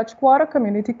the Dutch Quarter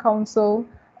Community Council.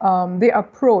 They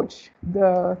approach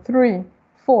the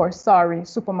 4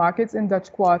 supermarkets in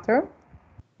Dutch Quarter,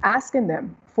 asking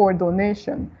them for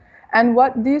donation. And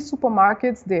what these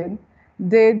supermarkets did,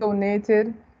 they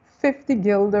donated 50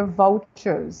 guilder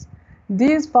vouchers.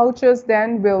 These vouchers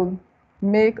then will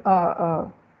make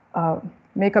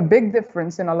a big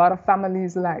difference in a lot of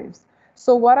families' lives.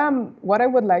 So what I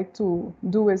would like to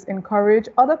do is encourage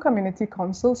other community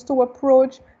councils to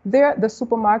approach the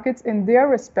supermarkets in their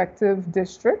respective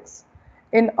districts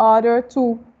in order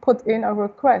to put in a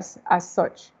request as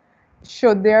such.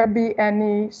 Should there be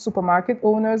any supermarket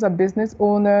owners or business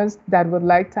owners that would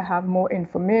like to have more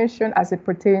information as it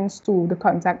pertains to the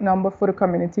contact number for the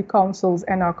community councils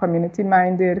and our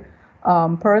community-minded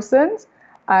persons,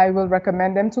 I will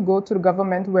recommend them to go to the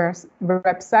government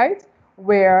website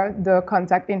where the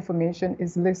contact information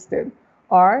is listed.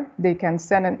 Or they can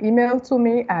send an email to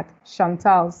me at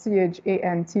Chantal,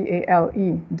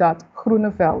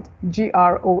 CHANTALE.Groeneveld,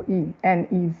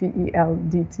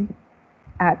 GROENEVELDT,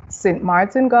 at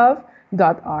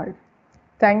stmartingov.org.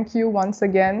 Thank you once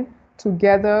again.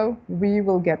 Together, we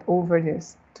will get over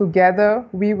this. Together,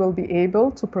 we will be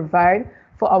able to provide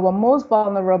for our most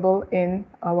vulnerable in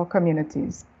our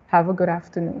communities. Have a good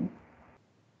afternoon.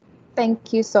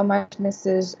 Thank you so much,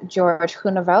 Mrs. George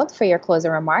Groeneveld, for your closing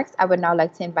remarks. I would now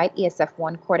like to invite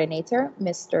ESF1 Coordinator,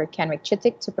 Mr. Kenrick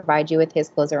Chittick, to provide you with his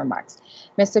closing remarks.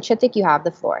 Mr. Chittick, you have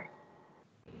the floor.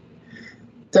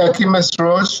 Thank you, Ms.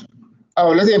 Roach. I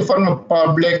would like to inform the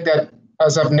public that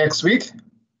as of next week,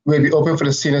 we'll be open for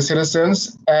the senior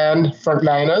citizens and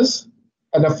frontliners.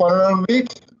 And the following week,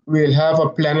 we'll have a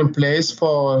plan in place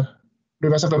for the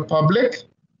rest of the public.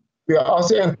 We are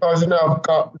also encouraging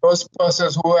those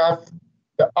persons who have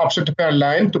the option to pay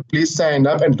online to please sign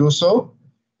up and do so.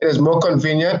 It is more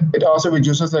convenient. It also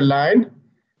reduces the line.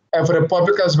 And for the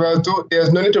public as well, too,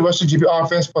 there's no need to rush to GP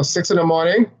office for 6 in the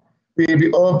morning. We'll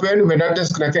be open. We're not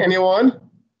disconnecting anyone.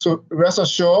 So rest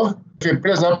assured, if your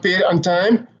bill is not paid on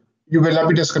time, you will not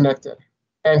be disconnected.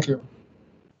 Thank you.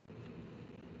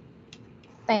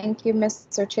 Thank you,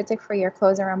 Mr. Chittick, for your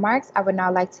closing remarks. I would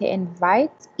now like to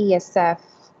invite ESF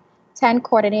 10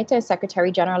 Coordinator and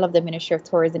Secretary General of the Ministry of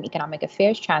Tourism, Economic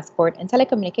Affairs, Transport, and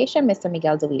Telecommunication, Mr.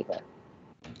 Miguel de Weaver.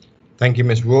 Thank you,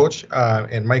 Ms. Roach.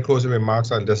 In my closing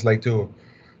remarks, I'd just like to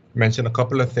mention a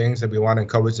couple of things that we want to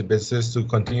encourage the business to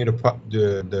continue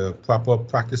the proper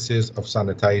practices of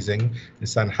sanitizing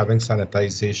and having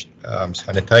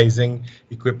sanitizing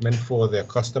equipment for their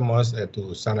customers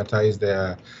to sanitize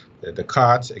the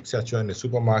carts, etc. in the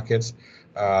supermarkets.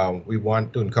 We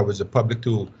want to encourage the public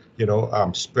to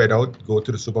spread out, go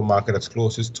to the supermarket that's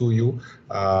closest to you.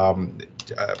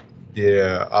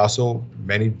 There are also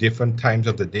many different times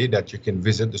of the day that you can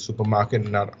visit the supermarket,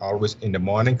 not always in the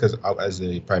morning, because as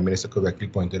the Prime Minister correctly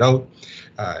pointed out,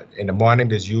 in the morning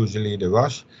there's usually the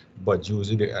rush, but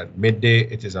usually at midday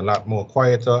it is a lot more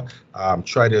quieter.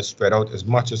 Try to spread out as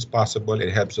much as possible.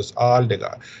 It helps us all.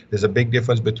 There's a big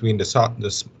difference between the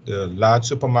large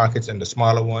supermarkets and the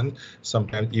smaller ones.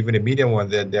 Sometimes even the medium ones,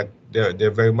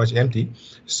 they're very much empty.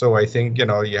 So I think you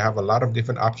have a lot of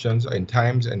different options and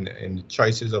times and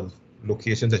choices of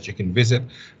locations that you can visit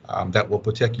that will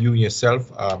protect you and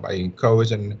yourself. I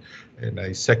encourage and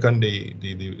I second the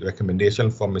recommendation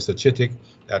from Mr. Chittick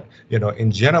that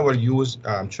in general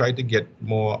try to get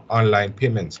more online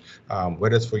payments,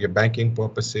 whether it's for your banking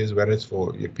purposes, whether it's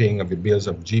for your paying of your bills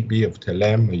of GP, of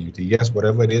Telem, or UTS,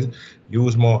 whatever it is.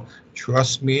 Use more.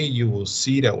 Trust me, you will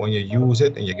see that when you use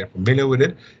it and you get familiar with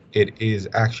it, it is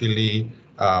actually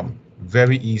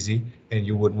very easy, and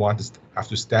you would want to have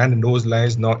to stand in those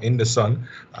lines, not in the sun,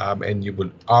 and you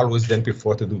would always then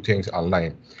prefer to do things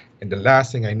online. And the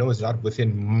last thing I know is not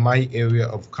within my area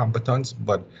of competence,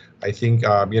 but I think,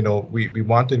 we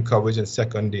want to encourage and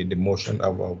second the motion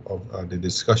of the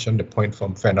discussion, the point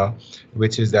from FENA,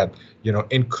 which is that,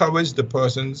 encourage the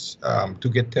persons to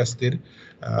get tested.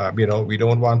 We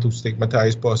don't want to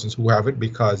stigmatize persons who have it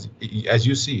because, as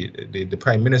you see, the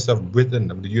Prime Minister of Britain,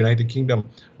 of the United Kingdom,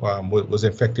 was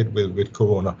infected with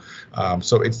corona.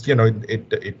 So it's,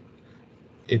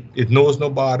 it knows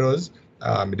no borders.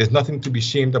 There's nothing to be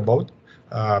ashamed about.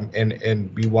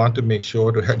 And we want to make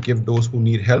sure to give those who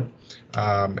need help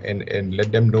and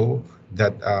let them know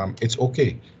that it's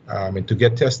okay and to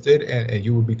get tested and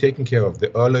you will be taken care of. The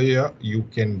earlier you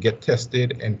can get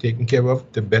tested and taken care of,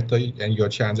 the better and your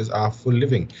chances are for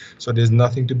living. So there's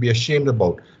nothing to be ashamed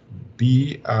about.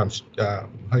 Be,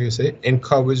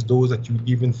 encourage those that you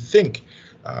even think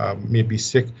may be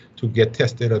sick to get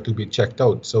tested or to be checked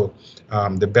out. So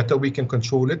the better we can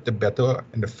control it, the better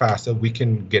and the faster we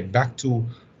can get back to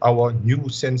our new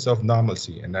sense of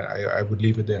normalcy. And I would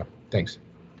leave it there. Thanks.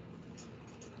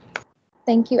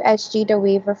 Thank you, SG De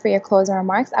Wever, for your closing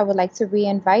remarks. I would like to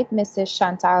re-invite Mrs.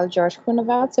 Chantal George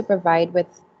Groenewald to provide with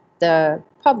the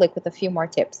public with a few more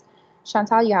tips.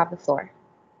 Chantal, you have the floor.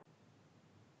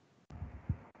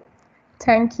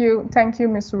 Thank you,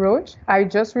 Ms. Roach. I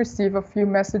just received a few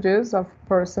messages of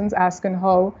persons asking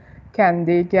how can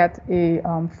they get a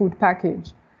food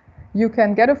package. You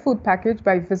can get a food package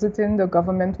by visiting the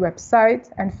government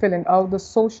website and filling out the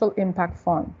social impact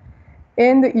form.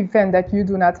 In the event that you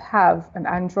do not have an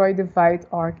Android device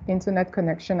or internet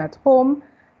connection at home,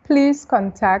 please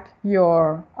contact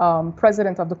your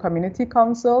president of the community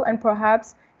council and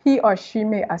perhaps he or she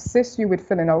may assist you with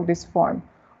filling out this form.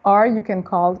 Or you can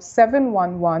call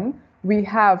 711. We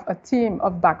have a team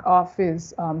of back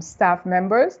office staff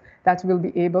members that will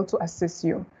be able to assist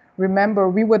you. Remember,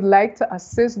 we would like to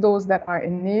assist those that are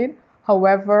in need.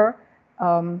 However,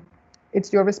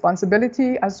 it's your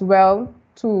responsibility as well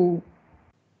to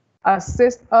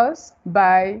assist us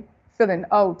by filling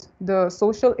out the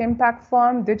social impact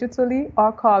form digitally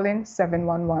or calling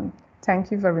 711.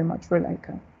 Thank you very much,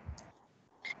 Rolika.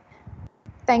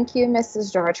 Thank you,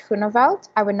 Mrs. George Groenewald.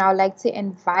 I would now like to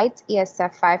invite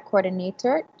ESF 5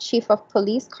 Coordinator, Chief of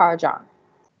Police, Carl John.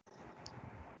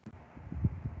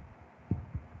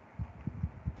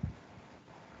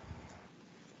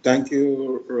 Thank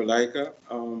you, Rolika.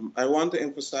 I want to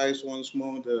emphasize once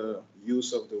more the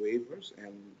use of the waivers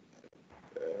and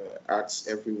ask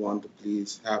everyone to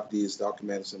please have these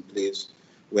documents in place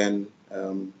when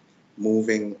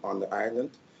moving on the island.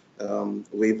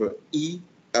 Waiver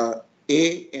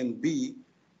A and B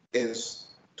is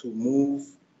to move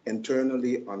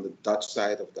internally on the Dutch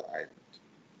side of the island.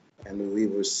 And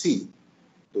waiver C,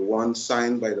 the one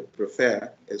signed by the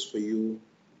Prefect, is for you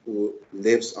who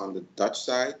lives on the Dutch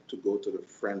side to go to the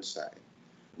French side.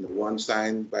 And the one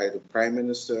signed by the Prime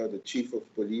Minister, the Chief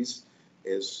of Police,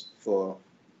 is for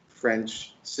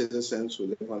French citizens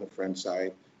who live on the French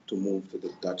side to move to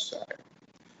the Dutch side.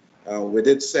 With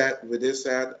this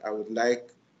said, I would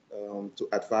like to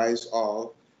advise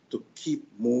all to keep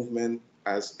movement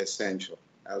as essential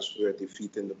as we're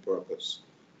defeating the purpose.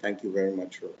 Thank you very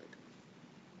much, Rebecca.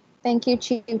 Thank you,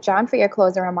 Chief John, for your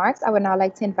closing remarks. I would now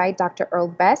like to invite Dr. Earl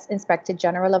Best, Inspector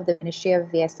General of the Ministry of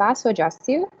VSA, to address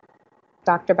you.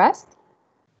 Dr. Best.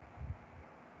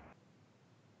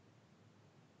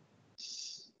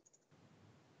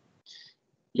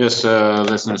 Yes,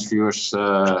 listeners, viewers,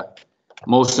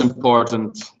 most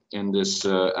important in this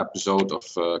episode of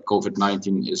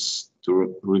COVID-19 is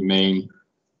to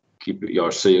keep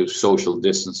your social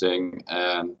distancing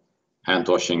and hand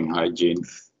washing, hygiene.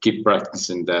 Keep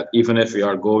practicing that, even if we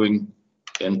are going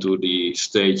into the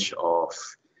stage of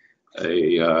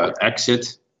a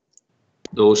exit,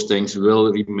 those things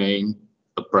will remain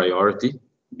a priority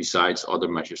besides other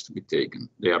measures to be taken.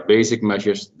 They are basic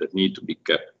measures that need to be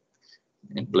kept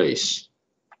in place.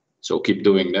 So keep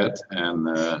doing that,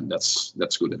 and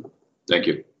that's good. Thank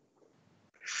you.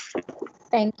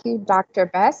 Thank you, Dr.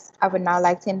 Best. I would now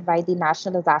like to invite the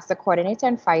National Disaster Coordinator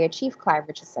and Fire Chief, Clive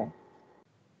Richardson.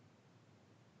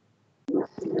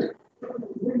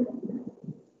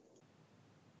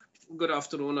 Good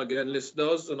afternoon again,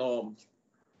 listeners, and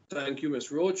thank you,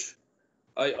 Ms. Roach.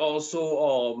 I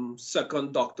also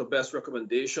second Dr. Best's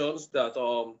recommendations that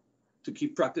to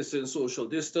keep practicing social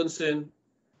distancing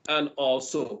and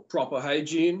also proper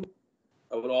hygiene.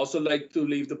 I would also like to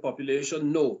leave the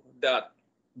population know that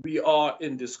we are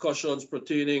in discussions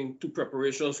pertaining to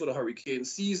preparations for the hurricane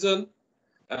season.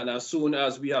 And as soon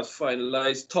as we have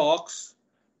finalized talks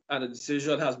and a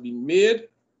decision has been made,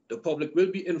 the public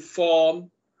will be informed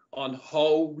on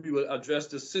how we will address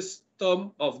the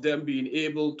momentum of them being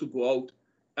able to go out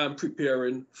and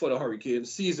preparing for the hurricane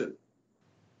season.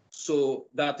 So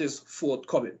that is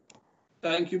forthcoming.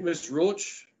 Thank you, Ms.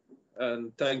 Roach,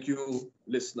 and thank you,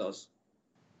 listeners.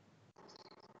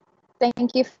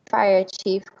 Thank you, Fire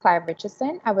Chief Clive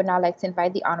Richardson. I would now like to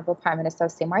invite the Honorable Prime Minister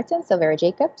of St. Martin, Sylvia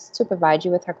Jacobs, to provide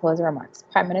you with her closing remarks.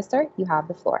 Prime Minister, you have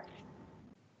the floor.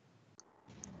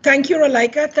 Thank you,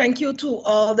 Rolika. Thank you to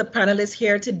all the panelists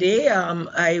here today.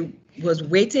 I was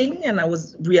waiting and I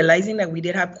was realizing that we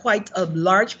did have quite a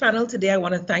large panel today. I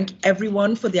want to thank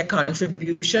everyone for their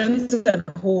contributions and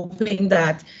hoping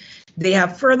that they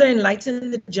have further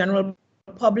enlightened the general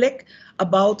public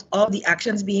about all the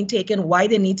actions being taken, why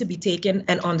they need to be taken,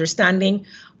 and understanding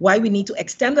why we need to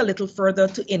extend a little further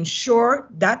to ensure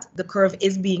that the curve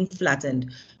is being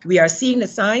flattened. We are seeing the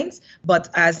signs, but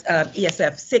as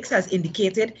ESF 6 has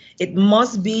indicated, it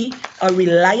must be a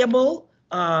reliable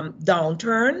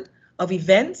downturn of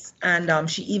events. And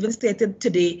she even stated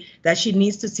today that she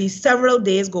needs to see several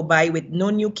days go by with no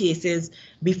new cases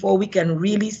before we can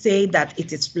really say that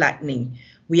it is flattening.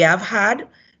 We have had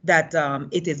that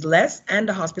it is less, and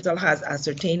the hospital has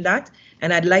ascertained that.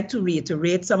 And I'd like to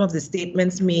reiterate some of the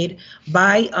statements made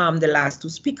by the last two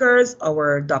speakers,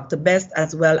 our Dr. Best,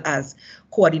 as well as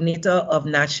Coordinator of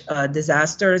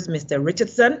Disasters, Mr.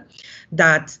 Richardson,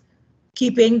 that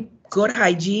keeping good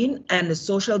hygiene and the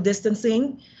social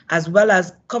distancing, as well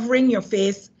as covering your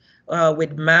face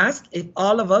with masks. If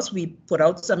all of us, we put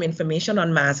out some information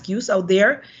on mask use out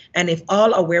there, and if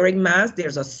all are wearing masks,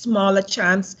 there's a smaller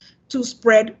chance to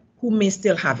spread who may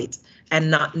still have it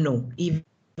and not know, even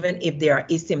if they are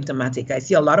asymptomatic. I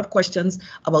see a lot of questions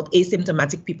about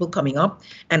asymptomatic people coming up.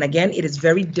 And again, it is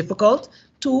very difficult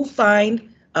to find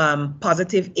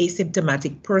positive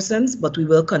asymptomatic persons, but we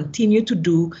will continue to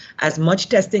do as much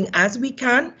testing as we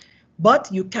can, but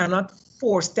you cannot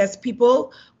force test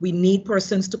people. We need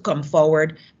persons to come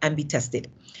forward and be tested.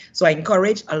 So I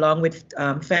encourage, along with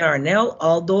Fen Arnell,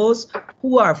 all those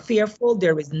who are fearful,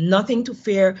 there is nothing to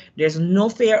fear. There's no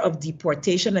fear of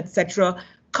deportation, etc.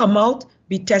 Come out,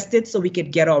 be tested so we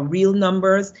could get our real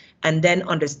numbers and then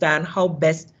understand how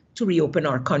best to reopen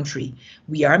our country.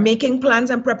 We are making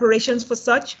plans and preparations for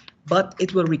such, but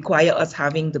it will require us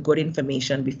having the good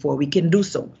information before we can do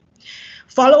so.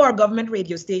 Follow our government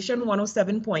radio station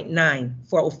 107.9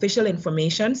 for official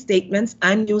information, statements,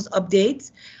 and news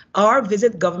updates, or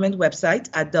visit government website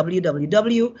at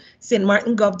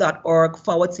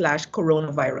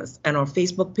www.stmartingov.org/coronavirus and our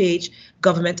Facebook page,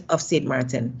 Government of St.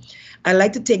 Martin. I'd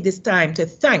like to take this time to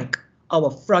thank our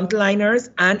frontliners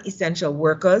and essential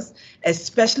workers,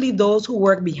 especially those who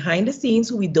work behind the scenes,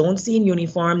 who we don't see in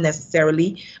uniform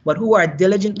necessarily, but who are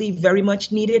diligently very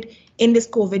much needed in this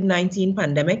COVID-19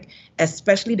 pandemic,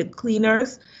 especially the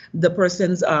cleaners, the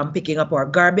persons picking up our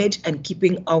garbage and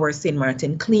keeping our St.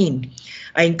 Martin clean.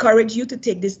 I encourage you to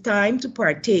take this time to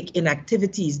partake in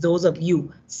activities, those of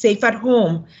you safe at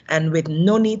home and with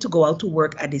no need to go out to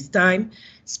work at this time.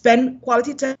 Spend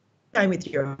quality time with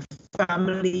your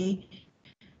family.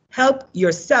 Help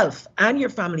yourself and your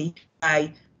family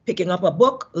by picking up a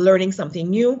book, learning something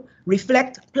new,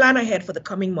 reflect, plan ahead for the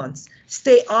coming months.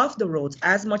 Stay off the roads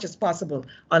as much as possible,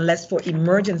 unless for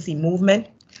emergency movement,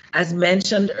 as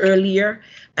mentioned earlier.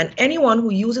 And anyone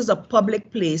who uses a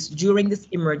public place during this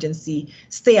emergency,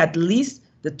 stay at least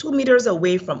the 2 meters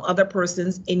away from other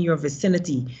persons in your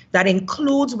vicinity. That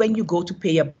includes when you go to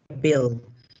pay a bill.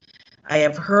 I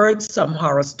have heard some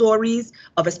horror stories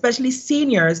of especially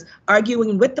seniors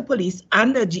arguing with the police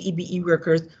and the GEBE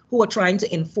workers who are trying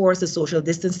to enforce the social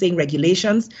distancing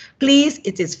regulations. Please,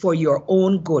 it is for your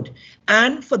own good.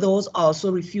 And for those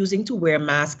also refusing to wear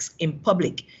masks in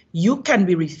public, you can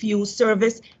be refused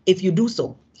service if you do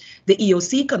so. The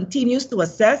EOC continues to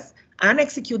assess and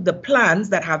execute the plans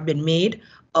that have been made,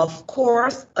 of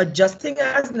course, adjusting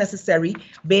as necessary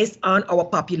based on our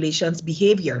population's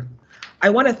behavior. I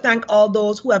want to thank all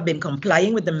those who have been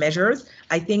complying with the measures.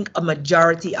 I think a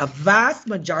vast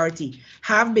majority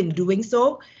have been doing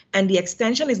so. And the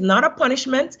extension is not a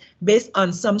punishment based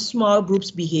on some small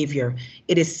group's behavior.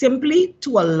 It is simply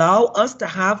to allow us to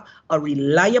have a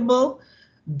reliable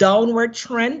downward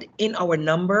trend in our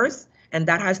numbers. And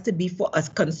that has to be for a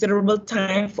considerable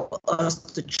time for us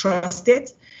to trust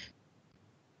it.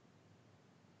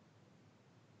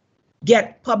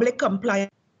 Get public compliance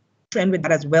trend with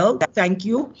that as well. Thank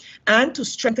you. And to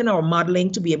strengthen our modeling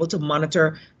to be able to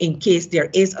monitor in case there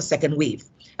is a second wave.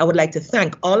 I would like to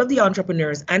thank all of the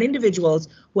entrepreneurs and individuals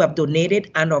who have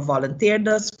donated and or volunteered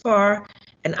thus far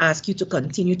and ask you to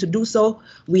continue to do so.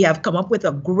 We have come up with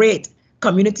a great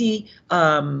community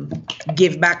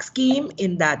give back scheme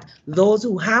in that those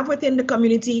who have within the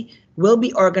community will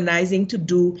be organizing to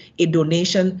do a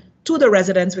donation to the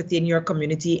residents within your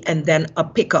community and then a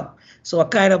pickup. So a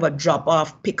kind of a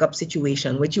drop-off pickup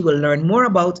situation, which you will learn more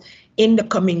about in the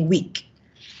coming week.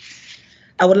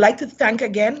 I would like to thank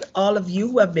again all of you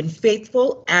who have been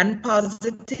faithful and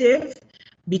positive,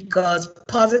 because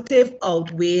positive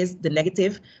outweighs the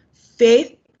negative.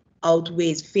 Faith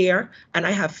outweighs fear, and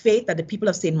I have faith that the people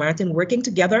of St. Martin working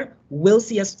together will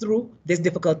see us through this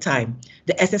difficult time.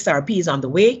 The SSRP is on the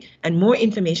way, and more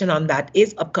information on that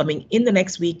is upcoming in the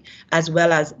next week, as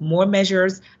well as more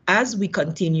measures as we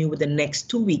continue with the next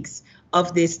 2 weeks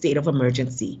of this state of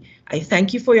emergency. I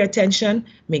thank you for your attention.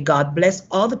 May God bless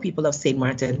all the people of St.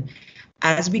 Martin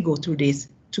as we go through this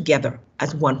together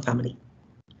as one family.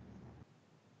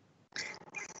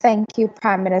 Thank you,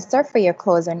 Prime Minister, for your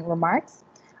closing remarks.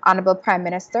 Honorable Prime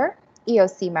Minister,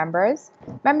 EOC members,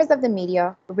 members of the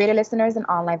media, radio listeners, and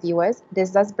online viewers, this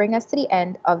does bring us to the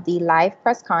end of the live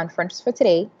press conference for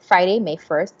today, Friday, May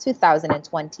 1st,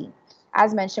 2020.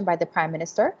 As mentioned by the Prime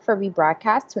Minister, for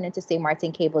rebroadcast, tune into St.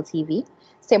 Martin Cable TV,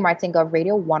 St. Martin Gov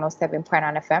Radio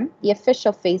 107.9 FM, the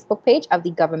official Facebook page of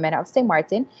the Government of St.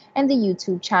 Martin, and the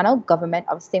YouTube channel Government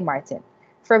of St. Martin.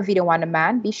 For video on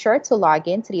demand, be sure to log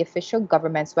in to the official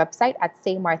government's website at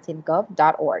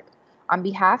stmartingov.org. On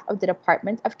behalf of the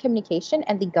Department of Communication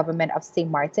and the Government of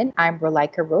St. Martin, I'm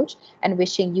Rolika Roach, and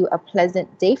wishing you a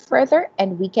pleasant day further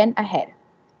and weekend ahead.